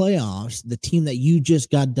the playoffs, the team that you just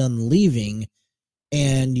got done leaving,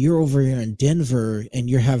 and you're over here in Denver and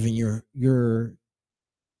you're having your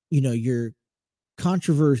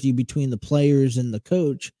controversy between the players and the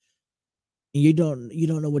coach, and you don't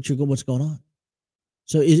know what's going on.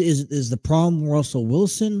 So is the problem Russell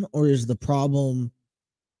Wilson, or is the problem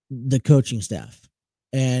the coaching staff?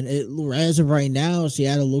 And as of right now,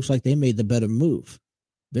 Seattle looks like they made the better move.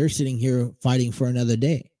 They're sitting here fighting for another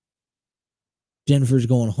day. Denver's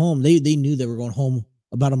going home. They knew they were going home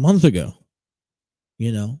about a month ago.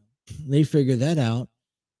 They figured that out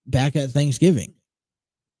back at Thanksgiving.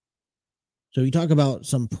 So you talk about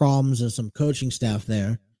some problems and some coaching staff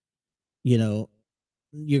there. You're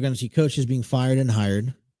going to see coaches being fired and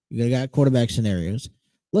hired. You got quarterback scenarios.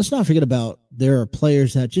 Let's not forget about there are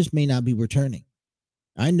players that just may not be returning.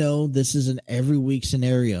 I know this is an every week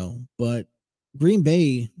scenario, but Green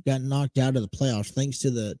Bay got knocked out of the playoffs thanks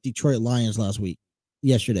to the Detroit Lions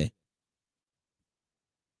yesterday.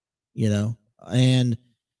 And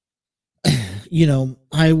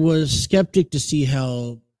I was skeptic to see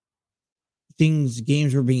how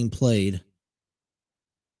games were being played,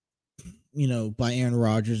 by Aaron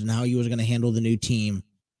Rodgers, and how he was going to handle the new team,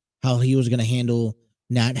 how he was going to handle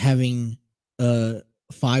not having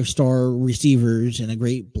 5-star receivers and a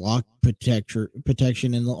great block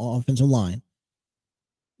protection in the offensive line.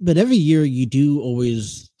 But every year you do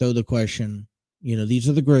always throw the question, these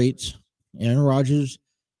are the greats, Aaron Rodgers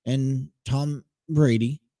and Tom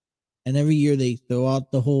Brady. And every year they throw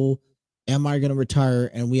out the whole, am I going to retire?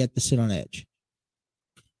 And we have to sit on edge.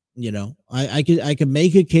 I could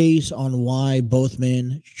make a case on why both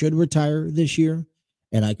men should retire this year,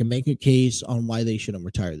 and I can make a case on why they shouldn't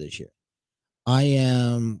retire this year. I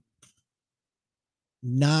am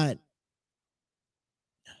not.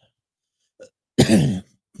 Let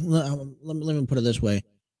me put it this way.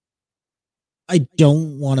 I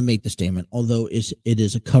don't want to make the statement, although it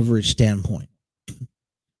is a coverage standpoint.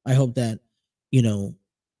 I hope that,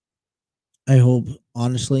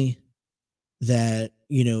 honestly that,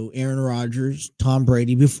 Aaron Rodgers, Tom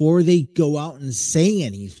Brady, before they go out and say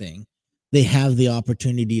anything, they have the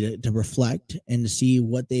opportunity to reflect and to see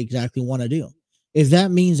what they exactly want to do. If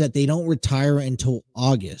that means that they don't retire until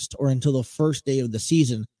August or until the first day of the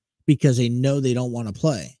season because they know they don't want to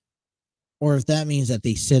play, or if that means that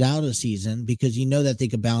they sit out a season because that they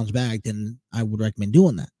could bounce back, then I would recommend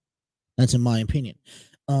doing that. That's in my opinion.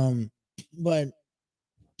 But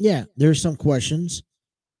yeah, there's some questions,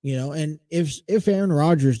 and if Aaron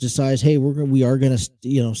Rodgers decides, hey, we are going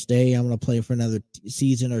to, stay, I'm going to play for another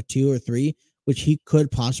season or 2 or 3, which he could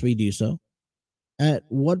possibly do so. At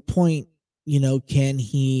what point, can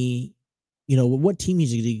he, what team is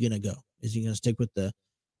he going to go? Is he going to stick with the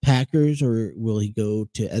Packers, or will he go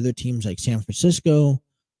to other teams like San Francisco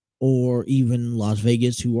or even Las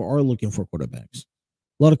Vegas, who are looking for quarterbacks?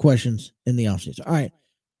 A lot of questions in the offseason. All right.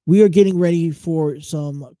 We are getting ready for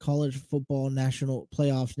some college football national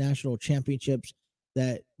championships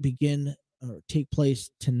that begin or take place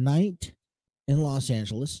tonight in Los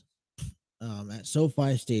Angeles at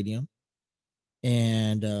SoFi Stadium.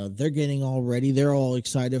 And they're getting all ready. They're all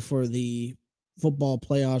excited for the football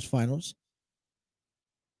playoffs finals.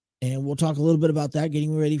 And we'll talk a little bit about that,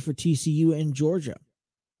 getting ready for TCU and Georgia.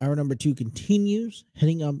 Hour number 2 continues,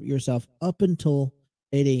 heading yourself up until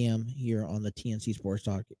 8 a.m. here on the TNC Sports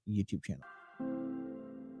Talk YouTube channel.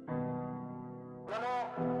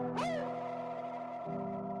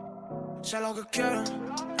 Sé lo que quiero,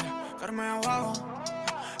 quedarme abajo,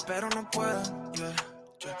 pero no puedo, yeah.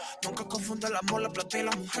 Nunca confunde el amor, la plata y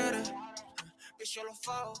las mujeres. Vicio los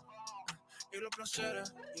fajos y los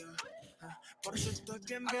placeres, yeah. Por eso estoy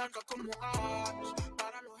bien acá como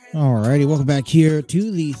Alrighty, welcome back here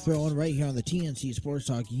to the Throne right here on the TNC Sports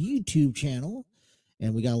Talk YouTube channel.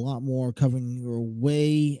 And we got a lot more coming your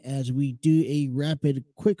way as we do a rapid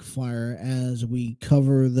quick fire as we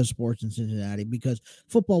cover the sports in Cincinnati, because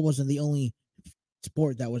football wasn't the only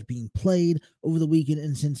sport that was being played over the weekend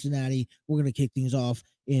in Cincinnati. We're going to kick things off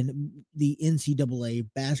in the NCAA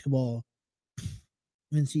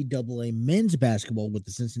men's basketball with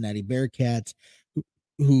the Cincinnati Bearcats,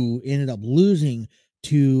 who ended up losing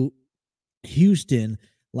to Houston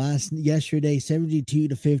yesterday,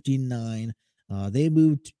 72-59. They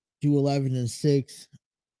moved to 11-6,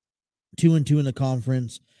 2-2 in the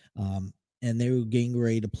conference, and they were getting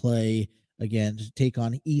ready to play again to take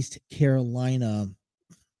on East Carolina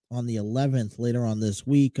on the 11th later on this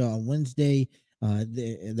week on Wednesday.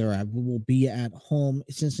 They will be at home.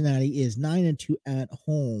 Cincinnati is 9-2 at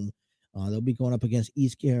home. They'll be going up against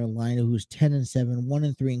East Carolina, who's 10-7,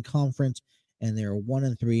 1-3 in conference, and they're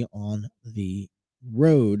 1-3 on the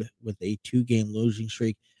road with a 2-game losing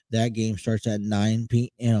streak. That game starts at 9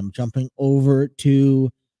 p.m. Jumping over to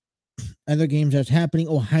other games that's happening,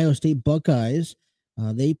 Ohio State Buckeyes.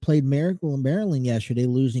 They played Maryland yesterday,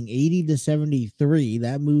 losing 80-73.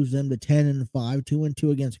 That moves them to 10-5,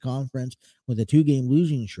 2-2 against conference with a 2-game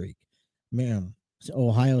losing streak. Man,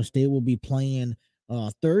 Ohio State will be playing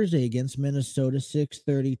Thursday against Minnesota,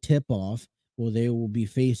 6:30 tip-off. Well, they will be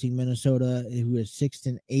facing Minnesota, who is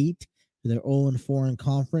 6-8. They're 0-4 in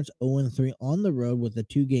conference, 0-3 on the road with a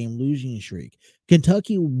 2-game losing streak.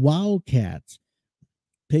 Kentucky Wildcats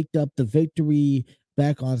picked up the victory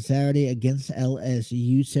back on Saturday against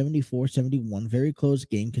LSU, 74-71. Very close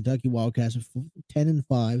game. Kentucky Wildcats are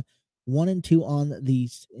 10-5,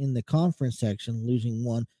 1-2 in the conference section, losing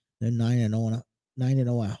one. They're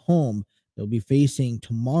 9-0 at home. They'll be facing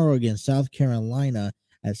tomorrow against South Carolina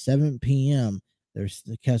at 7 p.m. There's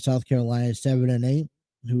South Carolina 7-8,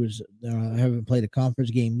 who haven't played a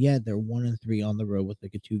conference game yet. They're 1-3 on the road with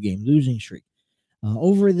like a 2-game losing streak.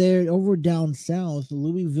 Over down south,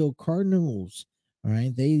 Louisville Cardinals. All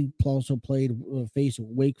right, they also faced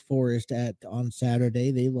Wake Forest on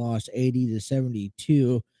Saturday. They lost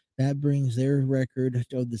 80-72. That brings their record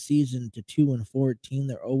of the season to 2-14.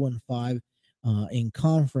 They're 0-5 in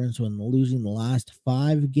conference when losing the last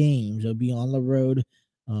 5 games. They'll be on the road.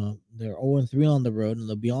 They're 0-3 on the road, and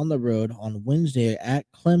they'll be on the road on Wednesday at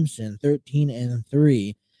Clemson,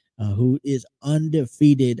 13-3, who is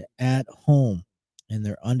undefeated at home, and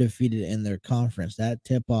they're undefeated in their conference. That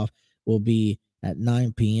tip-off will be at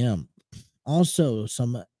 9 p.m. Also,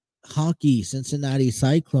 some hockey. Cincinnati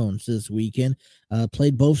Cyclones this weekend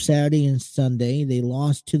played both Saturday and Sunday. They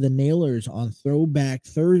lost to the Nailers on throwback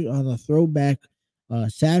Saturday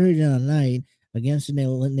night against the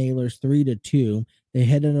Nailers 3-2. They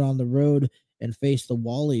headed on the road and faced the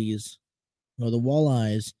Walleyes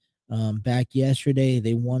back yesterday.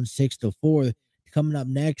 They won 6-4. Coming up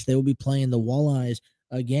next, they will be playing the Walleyes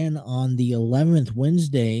again on the 11th,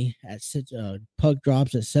 Wednesday at puck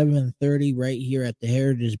drops at 7:30 right here at the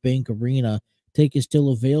Heritage Bank Arena. Tickets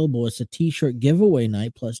still available. It's a t-shirt giveaway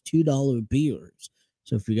night plus $2 beers.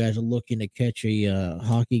 So if you guys are looking to catch a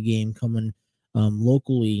hockey game coming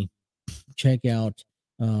locally, check out.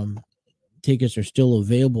 Tickets are still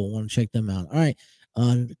available. Want to check them out. All right.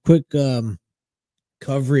 Quick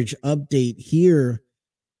coverage update here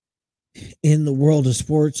in the world of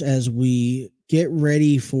sports as we get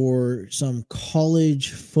ready for some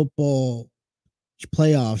college football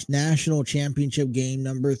playoffs. National championship game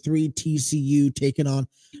number 3, TCU taking on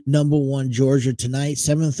number 1 Georgia tonight,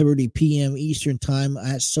 7:30 p.m. Eastern time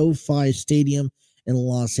at SoFi Stadium in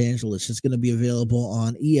Los Angeles. It's going to be available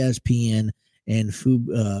on ESPN and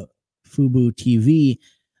Fubo TV.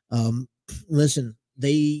 Listen,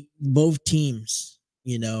 both teams,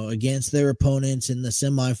 against their opponents in the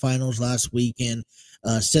semifinals last weekend,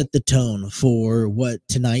 set the tone for what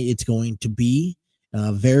tonight it's going to be.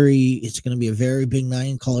 It's going to be a very big night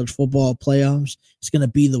in college football playoffs. It's going to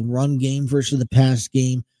be the run game versus the pass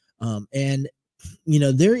game. And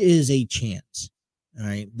there is a chance, all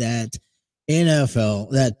right, that the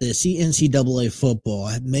NCAA football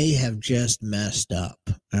may have just messed up.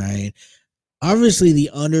 All right. Obviously, the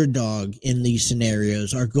underdog in these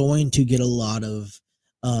scenarios are going to get a lot of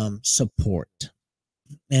support,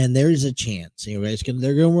 and there's a chance. They're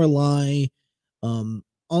going to rely.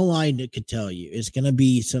 All I could tell you is going to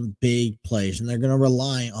be some big plays, and they're going to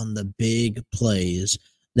rely on the big plays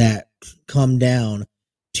that come down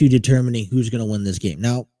to determining who's going to win this game.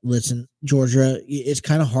 Now, listen, Georgia, it's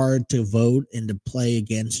kind of hard to vote and to play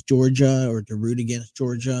against Georgia or to root against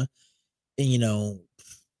Georgia. And,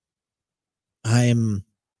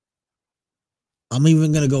 I'm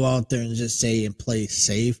even going to go out there and just say and play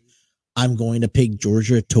safe. I'm going to pick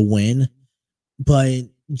Georgia to win. But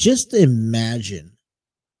just imagine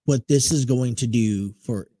what this is going to do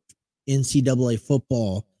for NCAA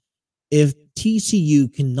football if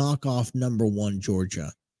TCU can knock off number 1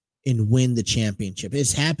 Georgia and win the championship.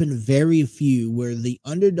 It's happened very few where the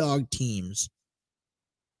underdog teams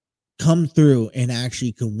come through and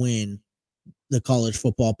actually can win the college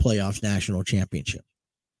football playoffs national championship.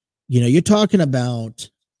 You're talking about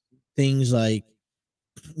things like,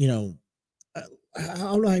 I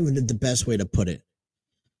don't know even the best way to put it.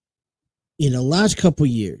 Last couple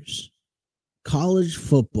years, college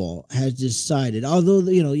football has decided, although,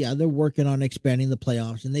 they're working on expanding the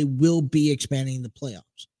playoffs, and they will be expanding the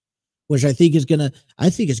playoffs, which I think is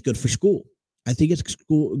good for school. I think it's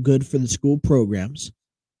good for the school programs,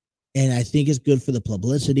 and I think it's good for the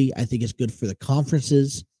publicity. I think it's good for the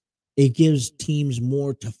conferences. It gives teams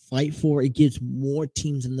more to fight for. It gives more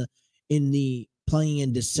teams in the playing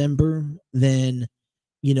in December than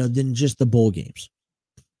just the bowl games.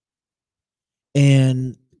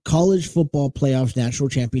 And college football playoffs national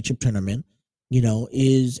championship tournament,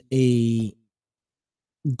 is a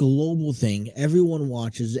global thing. Everyone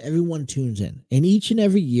watches, everyone tunes in. And each and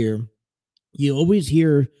every year, you always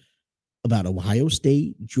hear about Ohio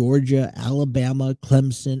State, Georgia, Alabama,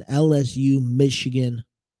 Clemson, LSU, Michigan.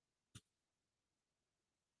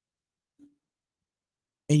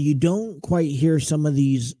 And you don't quite hear some of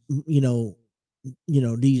these,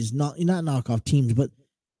 these not knockoff teams, but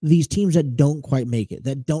these teams that don't quite make it,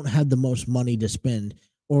 that don't have the most money to spend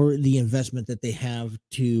or the investment that they have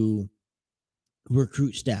to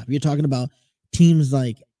recruit staff. You're talking about teams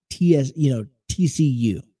like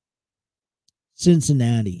TCU,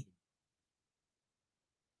 Cincinnati,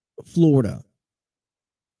 Florida.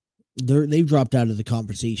 They've dropped out of the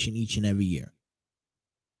conversation each and every year.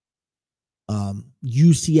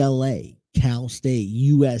 UCLA, Cal State,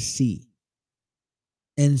 USC.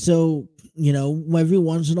 And so, every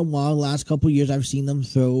once in a while, last couple of years, I've seen them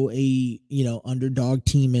throw a, underdog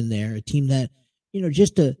team in there, a team that,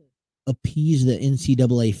 just to appease the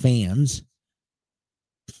NCAA fans,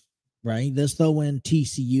 right? Let's throw in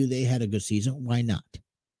TCU. They had a good season. Why not?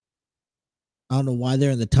 I don't know why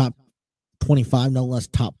they're in the top 25, no less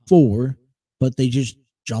top 4, but they just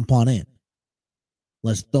jump on in.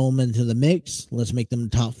 Let's throw them into the mix. Let's make them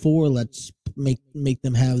top 4. Let's make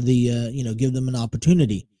them have the, give them an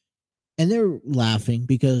opportunity. And they're laughing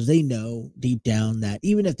because they know deep down that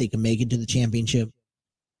even if they can make it to the championship,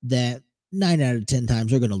 that 9 out of 10 times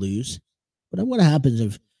they're going to lose. But what happens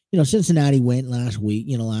if, Cincinnati went last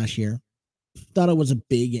year, thought it was a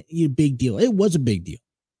big deal. It was a big deal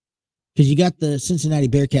because you got the Cincinnati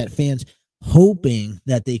Bearcat fans hoping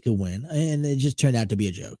that they could win, and it just turned out to be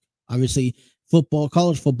a joke. Obviously,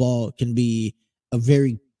 college football can be a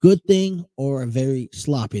very good thing or a very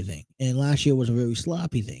sloppy thing. And last year was a very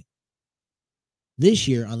sloppy thing. This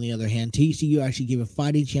year, on the other hand, TCU actually gave a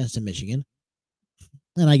fighting chance to Michigan.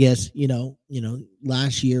 And I guess,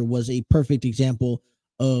 last year was a perfect example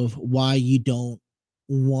of why you don't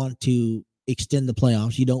want to extend the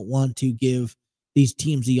playoffs. You don't want to give these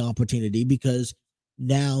teams the opportunity because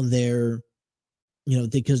now they're,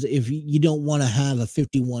 because if you don't want to have a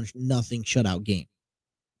 51-0 shutout game.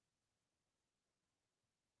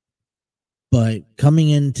 But coming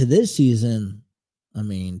into this season,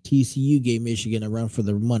 TCU gave Michigan a run for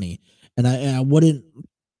their money. And I wouldn't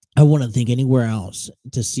think anywhere else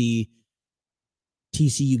to see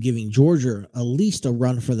TCU giving Georgia at least a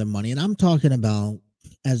run for their money. And I'm talking about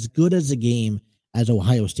as good as a game as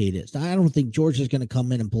Ohio State is. I don't think Georgia's going to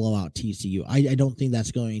come in and blow out TCU. I don't think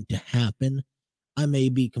that's going to happen. I may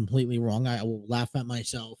be completely wrong. I will laugh at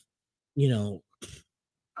myself,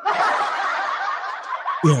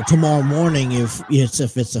 tomorrow morning if it's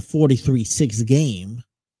a 43-6 game.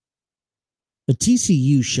 But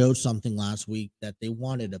TCU showed something last week that they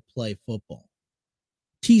wanted to play football.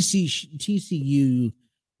 TCU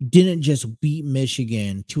didn't just beat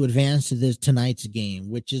Michigan to advance to tonight's game,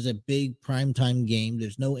 which is a big primetime game.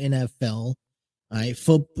 There's no NFL, right?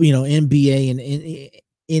 NBA and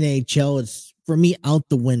NHL is, for me, out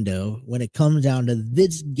the window when it comes down to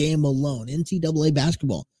this game alone. NCAA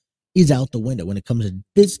basketball is out the window when it comes to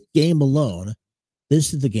this game alone.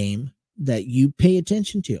 This is the game that you pay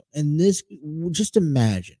attention to. And this, just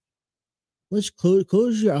imagine, let's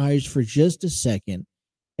close your eyes for just a second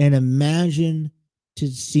and imagine to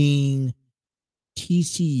seeing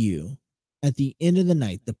TCU at the end of the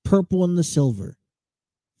night, the purple and the silver,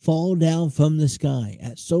 fall down from the sky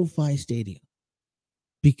at SoFi Stadium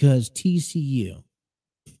because TCU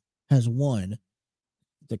has won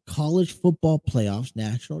the college football playoffs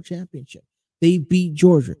national championship. They beat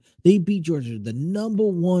Georgia. The number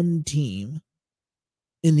 1 team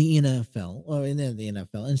in the NFL, or in the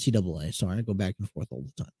NFL, NCAA. Sorry, I go back and forth all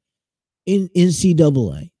the time. In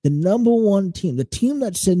NCAA, the number one team, the team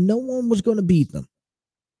that said no one was going to beat them.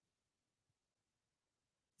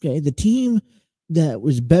 Okay, the team that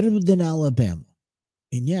was better than Alabama.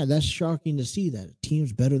 And yeah, that's shocking to see that a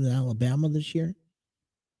team's better than Alabama this year.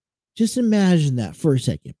 Just imagine that for a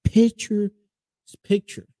second. Picture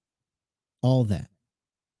all that.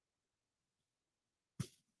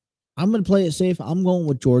 I'm going to play it safe. I'm going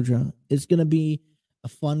with Georgia. It's going to be a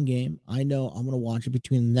fun game. I know I'm going to watch it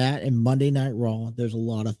between that and Monday Night Raw. There's a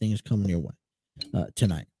lot of things coming your way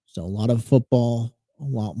tonight. So a lot of football, a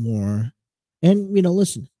lot more. And,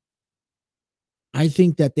 listen, I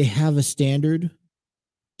think that they have a standard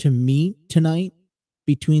to meet tonight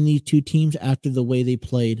between these two teams after the way they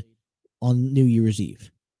played on New Year's Eve.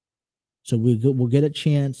 So we'll get a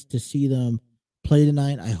chance to see them play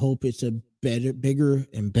tonight. I hope it's a bigger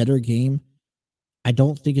and better game. I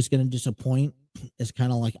don't think it's going to disappoint. It's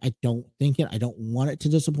kind of like I don't want it to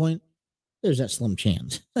disappoint. There's that slim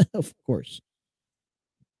chance, of course.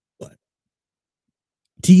 But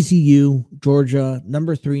TCU, Georgia,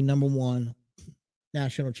 number 3, number 1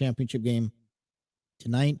 national championship game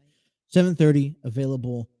tonight, 7:30,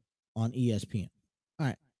 available on ESPN. All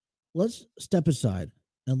right, let's step aside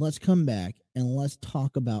and let's come back and let's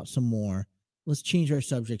talk about some more. Let's change our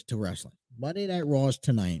subjects to wrestling. Monday Night Raw is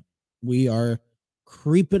tonight. We are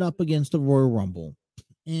creeping up against the Royal Rumble.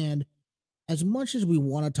 And as much as we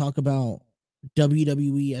want to talk about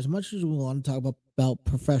WWE, as much as we want to talk about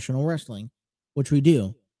professional wrestling, which we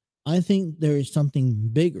do, I think there is something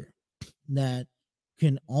bigger that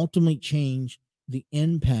can ultimately change the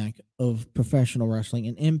impact of professional wrestling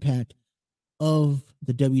and impact of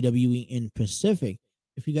the WWE in Pacific.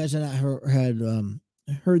 If you guys had heard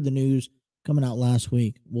the news coming out last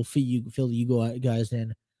week, we'll fill you guys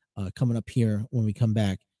in coming up here when we come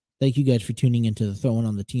back. Thank you guys for tuning into the Throwing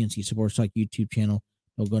on the TNC Sports Talk YouTube channel.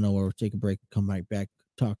 We'll go nowhere. Take a break. Come right back.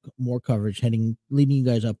 Talk more coverage, leading you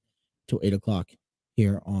guys up till 8 o'clock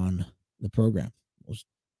here on the program. We'll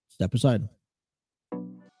step aside.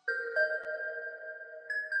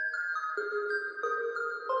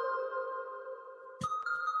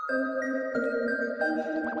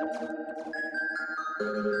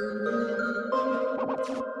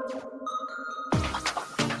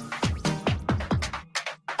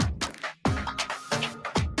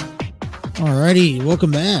 Alrighty,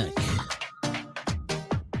 welcome back.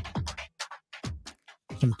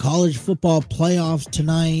 Some college football playoffs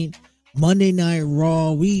tonight. Monday Night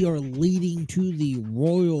Raw. We are leading to the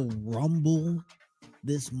Royal Rumble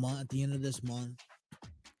this month, at the end of this month.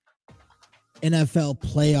 NFL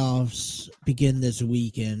playoffs begin this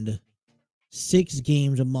weekend. 6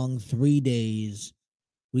 games among 3 days.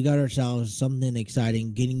 We got ourselves something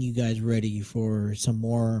exciting, getting you guys ready for some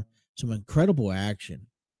incredible action.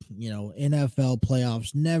 NFL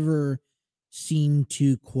playoffs never seem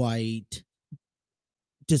to quite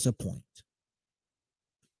disappoint.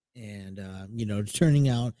 And, turning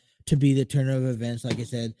out to be the turn of events. Like I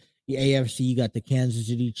said, the AFC, you got the Kansas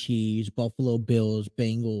City Chiefs, Buffalo Bills,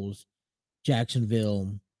 Bengals,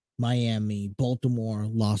 Jacksonville, Miami, Baltimore,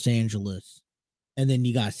 Los Angeles. And then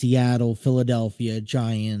you got Seattle, Philadelphia,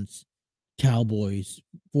 Giants, Cowboys,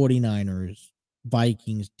 49ers,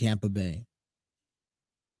 Vikings, Tampa Bay.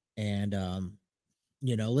 And,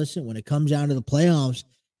 listen, when it comes down to the playoffs,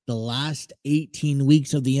 the last 18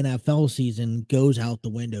 weeks of the NFL season goes out the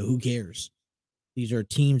window. Who cares? These are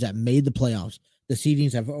teams that made the playoffs. The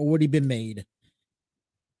seedings have already been made.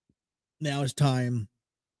 Now it's time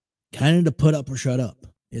kind of to put up or shut up.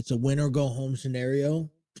 It's a win or go home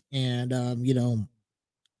scenario. And,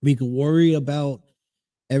 we can worry about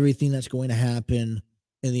everything that's going to happen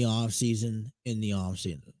in the off season.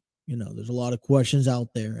 There's a lot of questions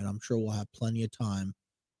out there, and I'm sure we'll have plenty of time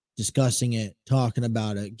discussing it, talking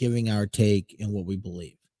about it, giving our take and what we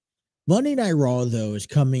believe. Monday Night Raw, though, is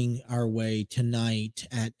coming our way tonight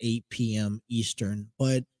at 8 p.m. Eastern.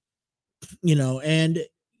 But, we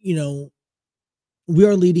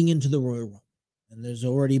are leading into the Royal Rumble. And there's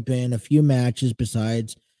already been a few matches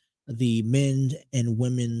besides the men's and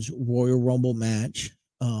women's Royal Rumble match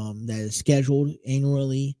that is scheduled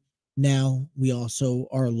annually. Now we also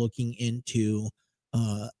are looking into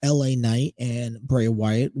LA Knight and Bray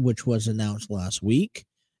Wyatt, which was announced last week.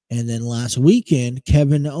 And then last weekend,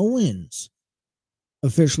 Kevin Owens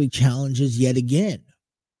officially challenges yet again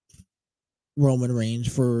Roman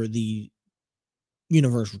Reigns for the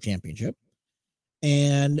Universal Championship.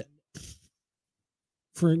 And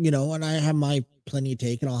and I have my plenty of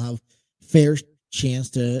take, and I'll have fair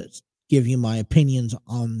chance to give you my opinions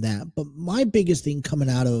on that. But my biggest thing coming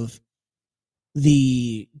out of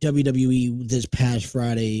the WWE this past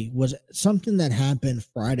Friday was something that happened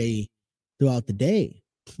Friday throughout the day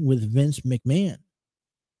with Vince McMahon.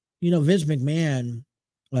 Vince McMahon,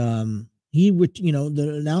 he would,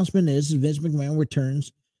 the announcement is Vince McMahon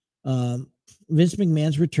returns. Vince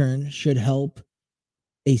McMahon's return should help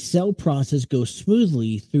a sell process go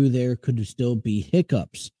smoothly through there could still be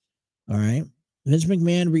hiccups. All right. Vince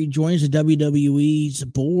McMahon rejoins the WWE's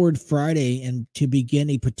board Friday and to begin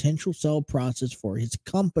a potential sell process for his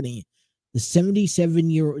company. The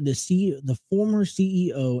 77-year-old, the former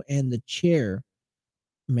CEO and the chairman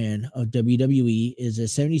of WWE is a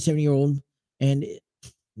 77-year-old, and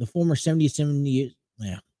the former 77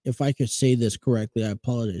 if I could say this correctly, I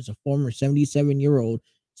apologize. A former 77-year-old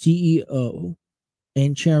CEO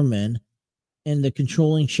and chairman and the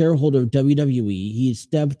controlling shareholder of WWE, he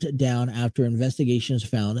stepped down after investigations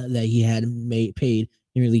found that he had paid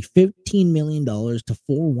nearly $15 million to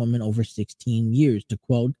 4 women over 16 years to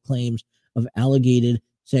quell claims of alleged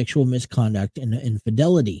sexual misconduct and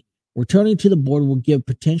infidelity. Returning to the board will give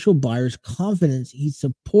potential buyers confidence he's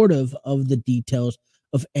supportive of the details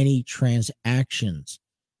of any transactions.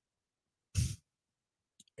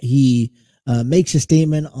 He makes a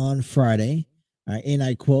statement on Friday. And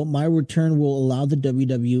I quote, "My return will allow the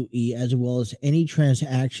WWE, as well as any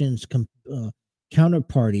transactions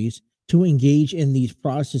counterparties, to engage in these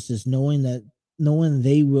processes, knowing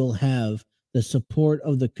they will have the support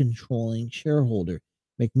of the controlling shareholder,"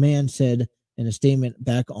 McMahon said in a statement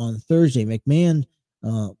back on Thursday. McMahon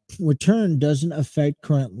return doesn't affect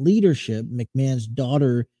current leadership. McMahon's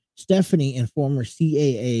daughter, Stephanie, and former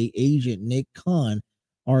CAA agent Nick Khan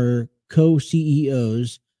are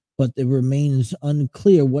co-CEOs, but it remains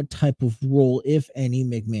unclear what type of role, if any,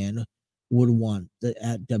 McMahon would want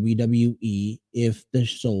at WWE if they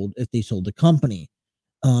sold the company.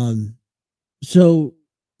 So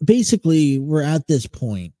basically, we're at this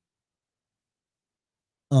point.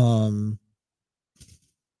 I'm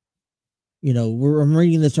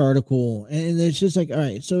reading this article, and it's just like, all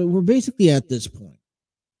right, so we're basically at this point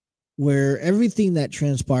where everything that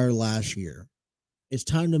transpired last year, it's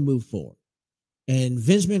time to move forward. And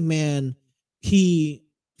Vince McMahon, he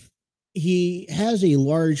has a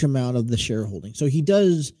large amount of the shareholding. So he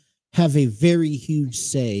does have a very huge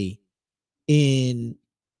say in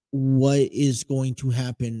what is going to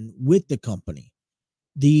happen with the company.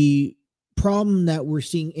 The problem that we're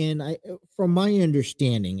seeing from my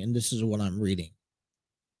understanding, and this is what I'm reading,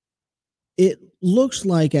 it looks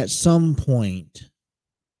like at some point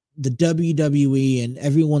the WWE and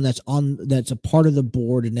everyone that's a part of the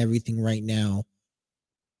board and everything right now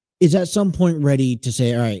is at some point ready to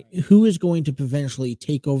say, all right, who is going to eventually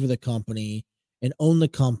take over the company and own the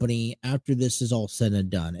company after this is all said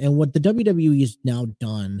and done? And what the WWE has now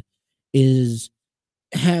done is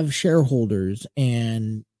have shareholders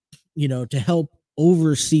and, to help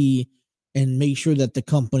oversee and make sure that the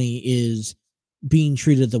company is being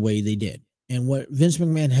treated the way they did. And what Vince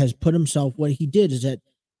McMahon has put himself, what he did is that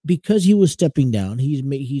because he was stepping down,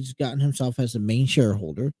 he's gotten himself as a main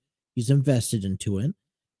shareholder. He's invested into it.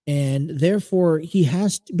 And therefore, he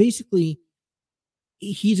has to, basically,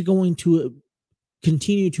 he's going to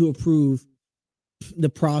continue to approve the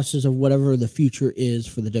process of whatever the future is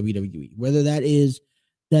for the WWE, whether that is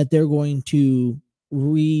that they're going to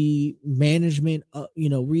remanage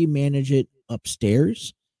it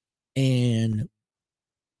upstairs and,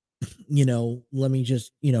 let me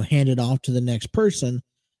just, hand it off to the next person.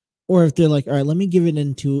 Or if they're like, all right, let me give it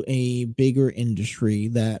into a bigger industry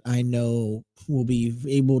that I know will be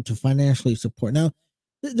able to financially support. Now,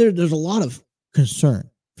 there's a lot of concern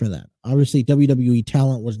for that. Obviously, WWE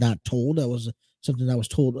talent was not told. That was something that was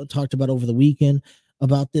talked about over the weekend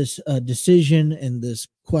about this decision and this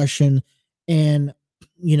question. And,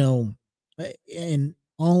 in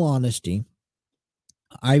all honesty,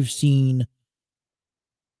 I've seen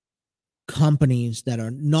companies that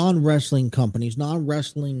are non-wrestling companies,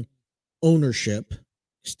 non-wrestling ownership,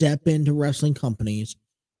 step into wrestling companies,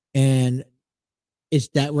 and it's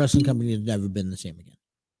that wrestling company has never been the same again.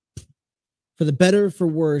 For the better, for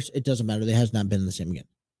worse, it doesn't matter. It has not been the same again.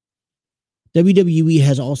 WWE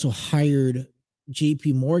has also hired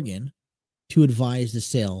JP Morgan to advise the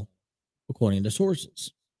sale, according to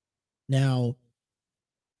sources. Now,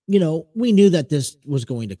 we knew that this was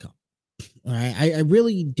going to come. All right. I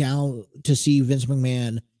really doubt to see Vince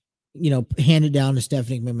McMahon, hand it down to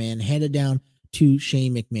Stephanie McMahon, hand it down to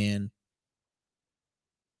Shane McMahon.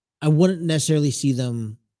 I wouldn't necessarily see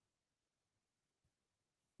them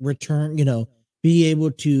return, be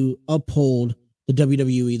able to uphold the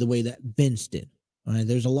WWE the way that Vince did. All right.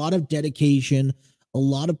 There's a lot of dedication, a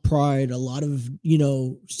lot of pride, a lot of,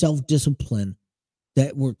 self-discipline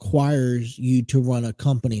that requires you to run a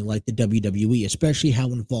company like the WWE, especially how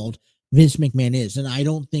involved Vince McMahon is. And I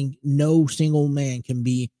don't think no single man can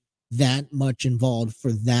be that much involved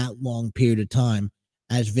for that long period of time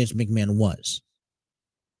as Vince McMahon was.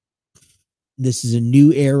 This is a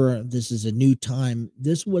new era. This is a new time.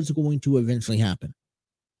 This was going to eventually happen.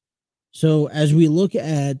 So as we look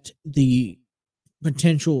at the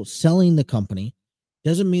potential selling the company,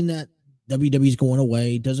 doesn't mean that WWE is going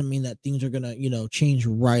away. Doesn't mean that things are going to, change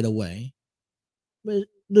right away. But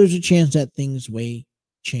there's a chance that things may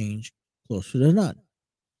change closer to none.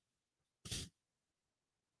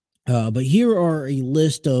 But here are a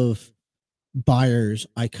list of buyers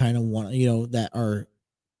I kind of want, that are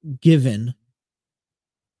given.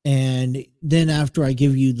 And then after I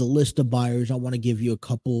give you the list of buyers, I want to give you a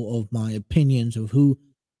couple of my opinions of who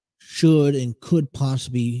should and could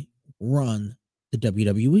possibly run the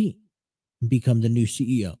WWE and become the new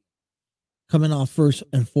CEO. Coming off first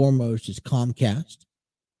and foremost is Comcast,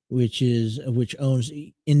 which owns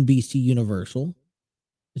NBC Universal.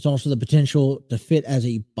 It's also the potential to fit as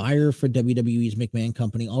a buyer for WWE's McMahon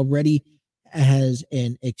company. Already has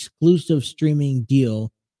an exclusive streaming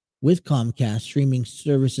deal with Comcast, streaming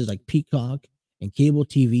services like Peacock and cable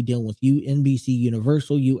TV dealing with NBC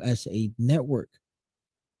Universal USA Network.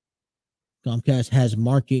 Comcast has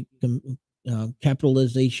market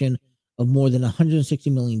capitalization of more than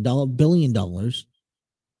 $160 billion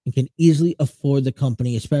and can easily afford the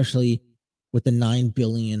company, especially with the $9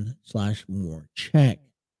 billion / more check.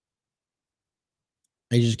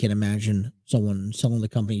 I just can't imagine someone selling the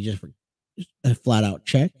company just for a flat out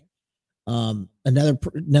check. Another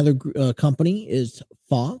company is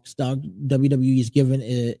Fox. WWE is given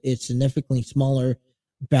a significantly smaller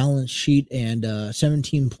balance sheet and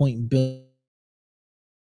 17 billion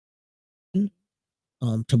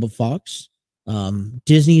to Fox.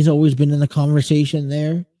 Disney's always been in the conversation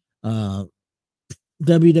there.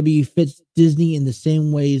 WWE fits Disney in the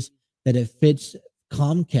same ways that it fits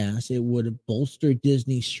Comcast. It would bolster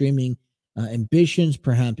Disney's streaming ambitions,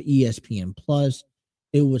 perhaps ESPN Plus.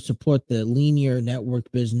 It would support the linear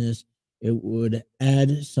network business. It would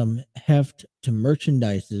add some heft to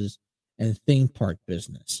merchandises and theme park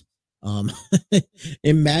business.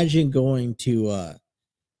 Imagine going to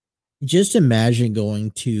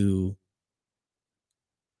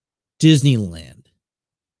Disneyland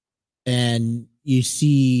and you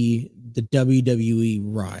see the WWE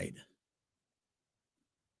ride.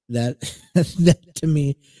 That to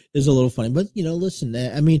me is a little funny, but listen,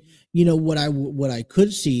 I mean, what I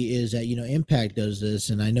could see is that Impact does this,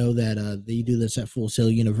 and I know that they do this at Full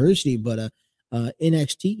Sail University, but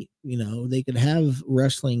NXT, they could have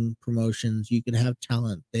wrestling promotions, you could have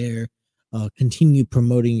talent there, continue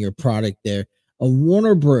promoting your product there.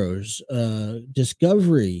 Warner Bros.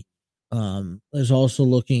 Discovery is also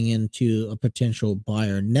looking into a potential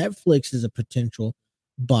buyer. Netflix is a potential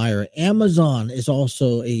buyer. Amazon is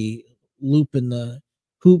also a loop in the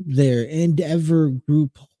hoop there. Endeavor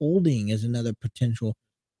Group Holding is another potential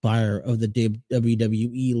buyer of the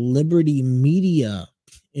WWE. Liberty Media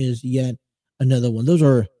is yet another one. Those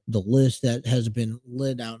are the list that has been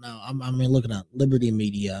laid out now. I'm looking at Liberty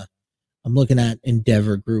Media. I'm looking at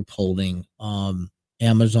Endeavor Group Holding,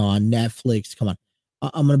 Amazon, Netflix. Come on.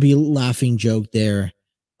 I'm going to be a laughing joke there.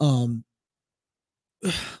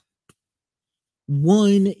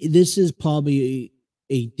 One, this is probably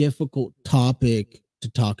a difficult topic to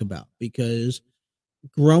talk about because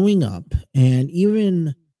growing up, and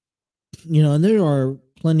even, and there are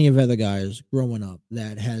plenty of other guys growing up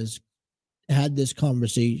that has had this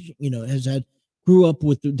conversation, grew up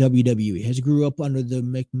with the WWE, has grew up under the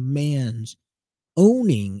McMahons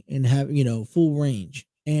owning and have, full range.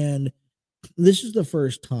 And this is the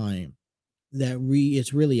first time that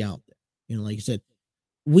it's really out there. Like I said,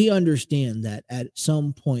 we understand that at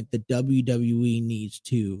some point the WWE needs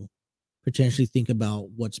to potentially think about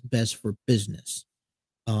what's best for business.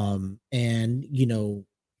 And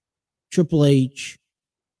Triple H,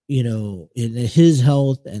 in his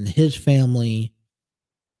health and his family,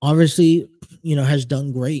 obviously, has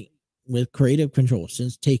done great with creative control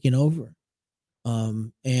since taking over.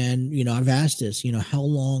 And I've asked this, how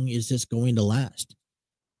long is this going to last?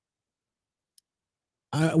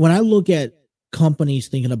 When I look at companies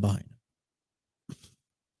thinking of buying,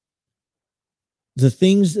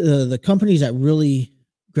 the companies that really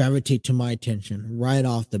gravitate to my attention right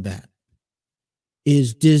off the bat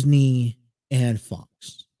is Disney and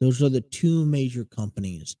Fox. Those are the two major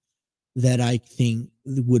companies that I think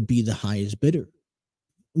would be the highest bidder,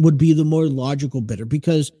 would be the more logical bidder,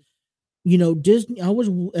 because Disney, I was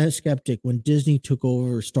a skeptic when Disney took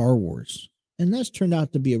over Star Wars, and that's turned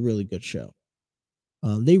out to be a really good show.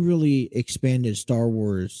 They really expanded Star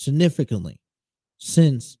Wars significantly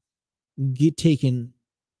since getting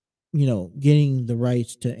the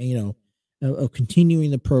rights to, of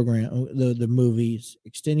continuing the program, the movies,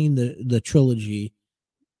 extending the trilogy,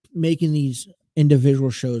 making these individual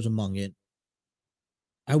shows among it.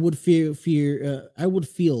 I would I would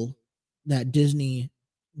feel that Disney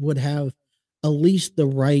would have at least the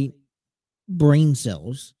right brain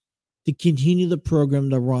cells to continue the program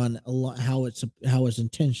to run how its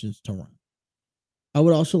intentions to run. I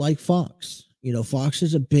would also like Fox. Fox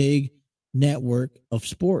is a big network of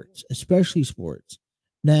sports, especially sports.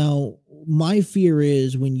 Now, my fear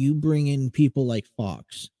is when you bring in people like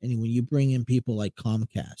Fox and when you bring in people like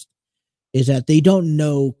Comcast, is that they don't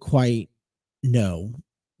quite know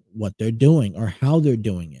what they're doing or how they're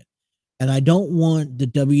doing it. And I don't want the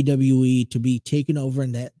WWE to be taken over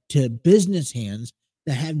to business hands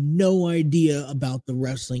that have no idea about the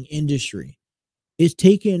wrestling industry. It's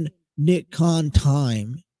taken Nick Khan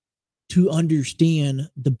time to understand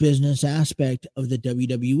the business aspect of the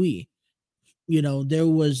WWE. There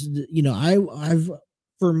was, I've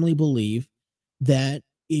firmly believe that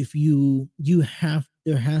if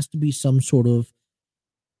there has to be some sort of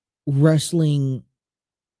wrestling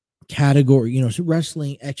category,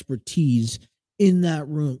 wrestling expertise in that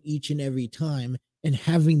room each and every time, and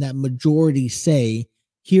having that majority say,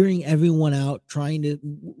 hearing everyone out, trying to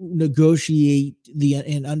negotiate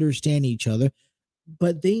and understand each other.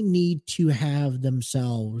 But they need to have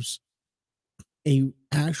themselves a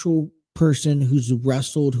actual person who's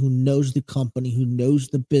wrestled, who knows the company, who knows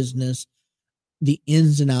the business, the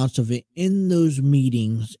ins and outs of it, in those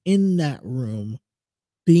meetings, in that room,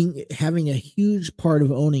 having a huge part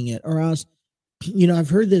of owning it. Or else, I've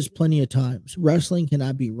heard this plenty of times, wrestling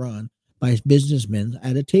cannot be run by businessmen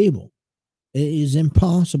at a table. It is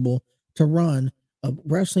impossible to run a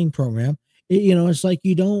wrestling program. It's like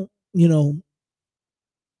you don't,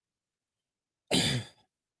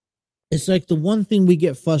 it's like the one thing we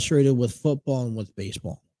get frustrated with football and with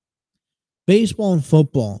baseball. Baseball and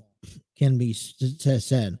football can be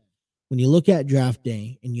said when you look at Draft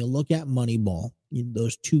Day and you look at Moneyball,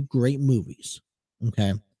 those two great movies,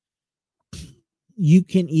 okay, you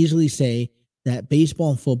can easily say that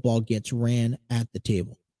baseball and football gets ran at the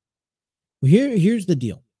table. Well, here's the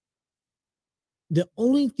deal. The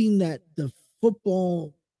only thing that the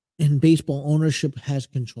football and baseball ownership has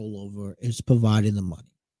control over is providing the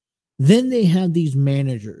money. Then they have these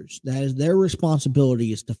managers that is their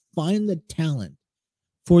responsibility is to find the talent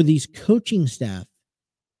for these coaching staff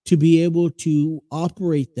to be able to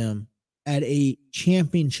operate them at a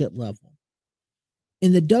championship level.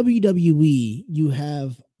 In the WWE, you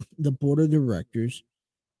have the board of directors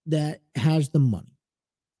that has the money.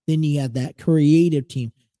 Then you have that creative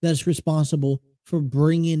team that's responsible for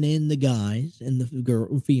bringing in the guys and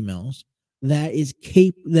the females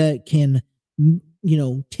that can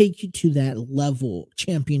take you to that level,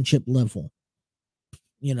 championship level.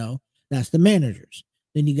 That's the managers.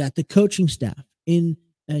 Then you got the coaching staff in,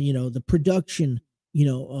 the production,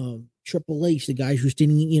 Triple H, the guys who are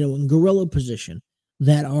standing, in gorilla position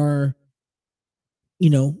that are,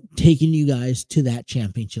 taking you guys to that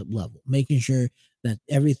championship level, making sure that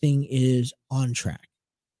everything is on track.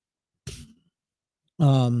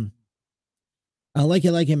 Like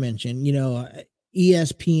I mentioned,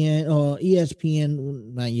 ESPN, not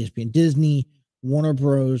ESPN, Disney, Warner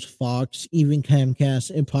Bros, Fox, even Comcast,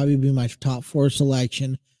 it'd probably be my top 4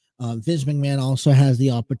 selection. Vince McMahon also has the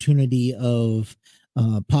opportunity of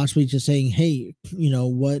possibly just saying, hey,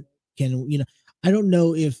 what can, I don't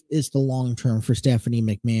know if it's the long term for Stephanie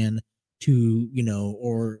McMahon to,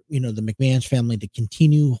 or, the McMahon's family to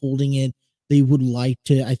continue holding it. They would like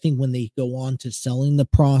to, I think when they go on to selling the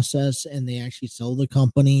process and they actually sell the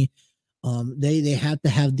company, they have to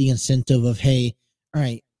have the incentive of, hey, all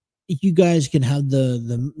right, you guys can have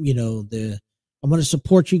I'm going to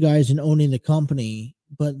support you guys in owning the company,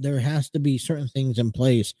 but there has to be certain things in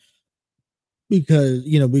place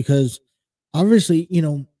because obviously,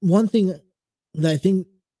 one thing that I think,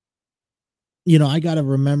 I got to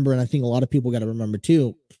remember, and I think a lot of people got to remember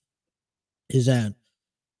too, is that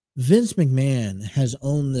Vince McMahon has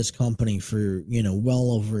owned this company for,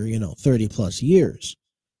 well over, 30 plus years.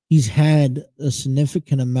 He's had a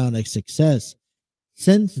significant amount of success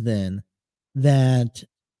since then that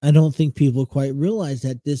I don't think people quite realize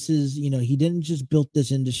that this is, he didn't just build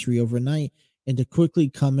this industry overnight, and to quickly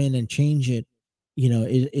come in and change it,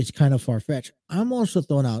 it's kind of far-fetched. I'm also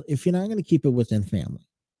throwing out, if you're not going to keep it within family,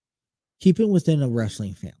 keep it within a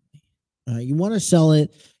wrestling family. You want to sell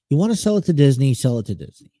it to Disney, sell it to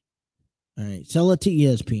Disney. All right, sell it to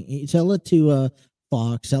ESPN, sell it to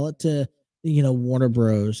Fox, sell it to Warner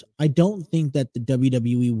Bros. I don't think that the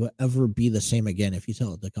WWE will ever be the same again if you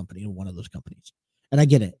sell the company to one of those companies. And I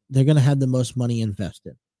get it; they're going to have the most money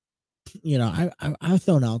invested. I've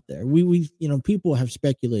thrown out there. People have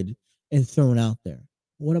speculated and thrown out there.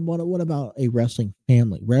 What about a wrestling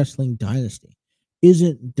family, wrestling dynasty?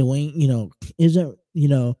 Isn't Dwayne, isn't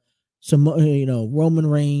some Roman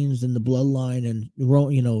Reigns and the Bloodline and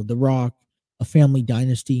The Rock a family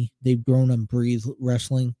dynasty? They've grown and breathed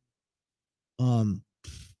wrestling.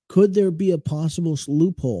 Could there be a possible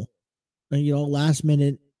loophole? Last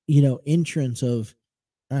minute, entrance of,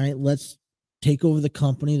 all right, let's take over the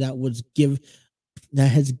company that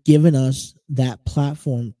has given us that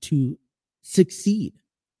platform to succeed.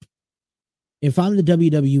 If I'm the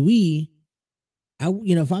WWE,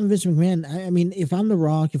 if I'm Vince McMahon, if I'm The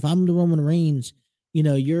Rock, if I'm the Roman Reigns,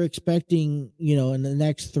 you're expecting, in the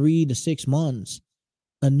next 3 to 6 months,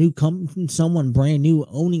 a new company, someone brand new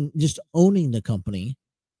owning the company.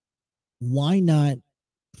 Why not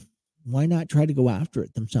try to go after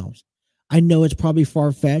it themselves? I know it's probably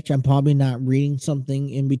far-fetched. I'm probably not reading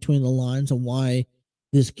something in between the lines on why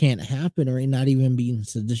this can't happen or not even being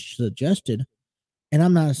suggested. And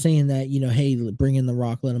I'm not saying that, hey, bring in The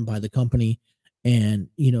Rock, let him buy the company and,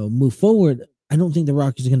 move forward. I don't think The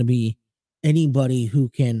Rock is going to be anybody who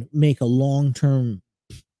can make a long-term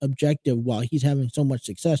objective while he's having so much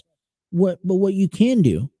success. But what you can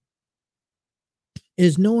do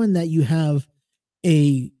is knowing that you have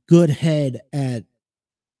a good head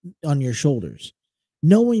on your shoulders,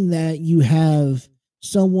 knowing that you have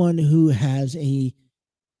someone who has a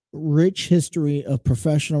rich history of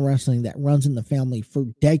professional wrestling that runs in the family for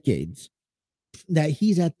decades, that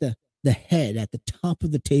he's at the head, at the top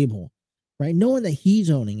of the table, right? Knowing that he's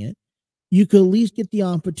owning it, you could at least get the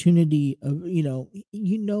opportunity of,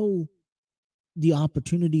 the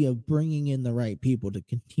opportunity of bringing in the right people to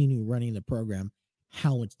continue running the program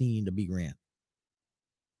how it's needing to be ran.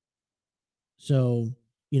 So,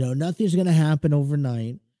 nothing's going to happen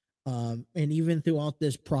overnight. And even throughout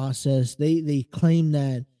this process, they claim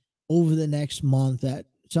that over the next month, that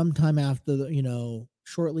sometime after,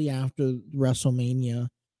 shortly after WrestleMania,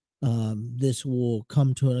 this will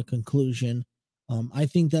come to a conclusion. I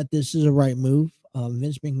think that this is a right move.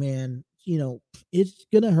 Vince McMahon, it's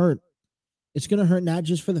going to hurt. It's going to hurt not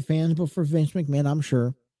just for the fans, but for Vince McMahon, I'm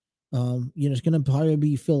sure. It's going to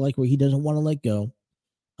probably feel like where he doesn't want to let go.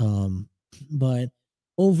 But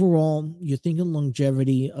overall, you're thinking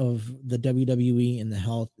longevity of the WWE and the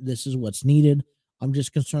health. This is what's needed. I'm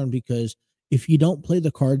just concerned because if you don't play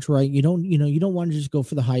the cards right, you don't want to just go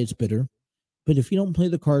for the highest bidder. But if you don't play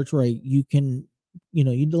the cards right, you can,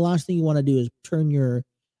 the last thing you want to do is turn your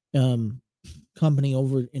company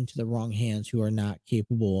over into the wrong hands who are not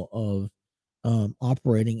capable of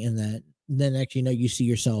operating in that. Then actually, you see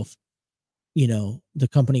yourself, the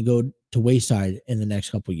company go to wayside in the next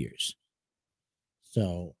couple of years.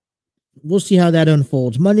 So we'll see how that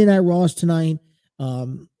unfolds. Monday Night Raw is tonight.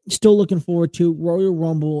 Still looking forward to. Royal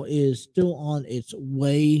Rumble is still on its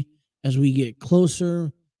way as we get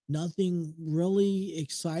closer. Nothing really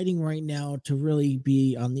exciting right now to really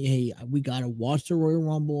be on the, hey, we got to watch the Royal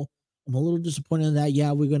Rumble. I'm a little disappointed in that.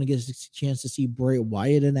 Yeah, we're going to get a chance to see Bray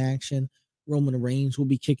Wyatt in action. Roman Reigns will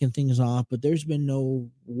be kicking things off, but there's been no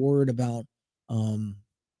word about,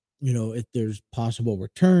 if there's possible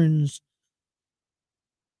returns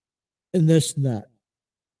and this and that.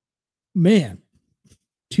 Man,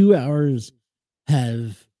 2 hours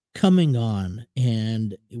have come and gone,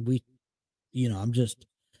 and I'm just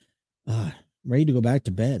ready to go back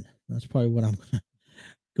to bed. That's probably what I'm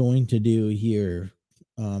going to do here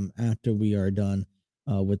after we are done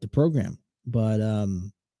with the program. But I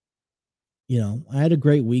had a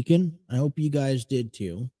great weekend. I hope you guys did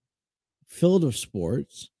too. Filled with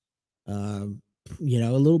sports. A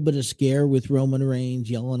little bit of scare with Roman Reigns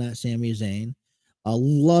yelling at Sami Zayn. I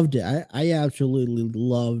loved it. I absolutely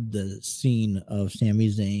loved the scene of Sami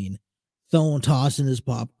Zayn tossing his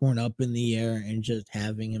popcorn up in the air and just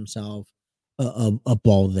having himself a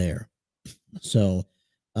ball there. So,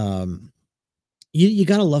 you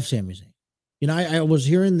gotta love Sami Zayn. I was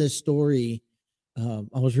hearing this story. I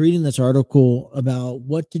was reading this article about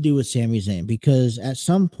what to do with Sami Zayn, because at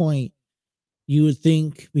some point you would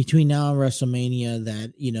think between now and WrestleMania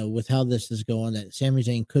that, with how this is going, that Sami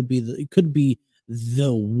Zayn could be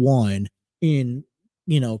the one in,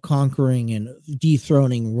 conquering and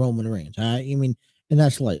dethroning Roman Reigns. And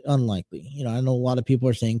that's unlikely. I know a lot of people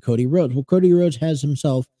are saying Cody Rhodes. Well, Cody Rhodes has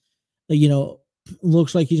himself,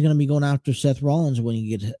 looks like he's going to be going after Seth Rollins when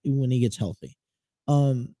he gets healthy.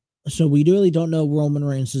 So we really don't know Roman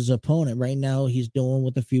Reigns' opponent right now. He's dealing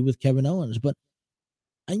with a feud with Kevin Owens, but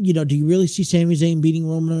Do you really see Sami Zayn beating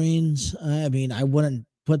Roman Reigns? I mean, I wouldn't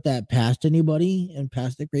put that past anybody and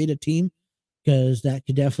past the creative team because that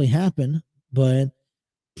could definitely happen. But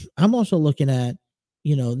I'm also looking at,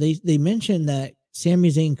 they mentioned that Sami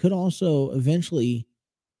Zayn could also eventually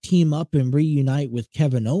team up and reunite with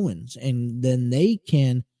Kevin Owens, and then they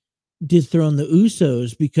can dethrone the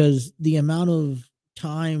Usos because the amount of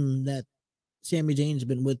time that Sami Zayn's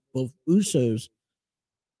been with both Usos,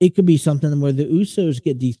 it could be something where the Usos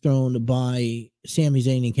get dethroned by Sami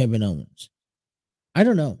Zayn and Kevin Owens. I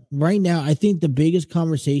don't know. Right now, I think the biggest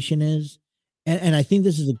conversation is, and I think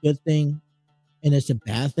this is a good thing and it's a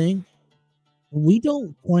bad thing. We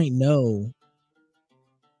don't quite know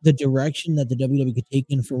the direction that the WWE could take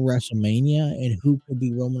in for WrestleMania and who could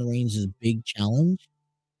be Roman Reigns' big challenge.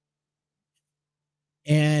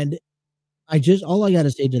 And all I got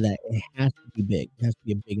to say to that, it has to be big. It has to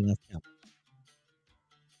be a big enough challenge.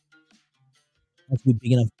 It has to be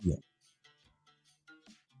big enough deal.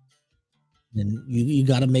 And you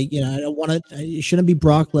got to make, I don't want to, it shouldn't be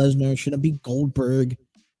Brock Lesnar, it shouldn't be Goldberg,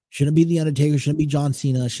 shouldn't be The Undertaker, shouldn't be John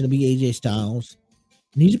Cena, shouldn't be AJ Styles.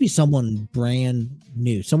 It needs to be someone brand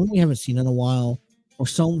new, someone we haven't seen in a while, or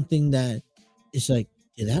something that is like,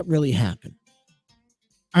 did that really happen?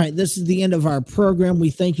 All right, this is the end of our program. We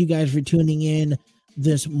thank you guys for tuning in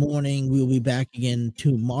this morning. We'll be back again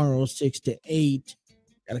tomorrow, 6 to 8.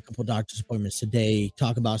 Got a couple doctor's appointments today.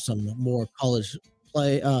 Talk about some more college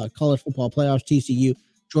football playoffs. TCU,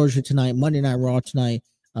 Georgia tonight, Monday Night Raw tonight.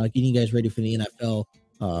 Getting you guys ready for the NFL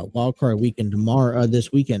wildcard weekend tomorrow,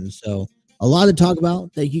 this weekend. So a lot to talk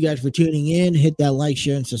about. Thank you guys for tuning in. Hit that like,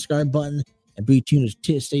 share, and subscribe button, and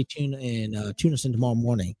stay tuned and tune us in tomorrow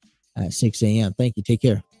morning at 6 a.m. Thank you. Take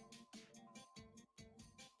care.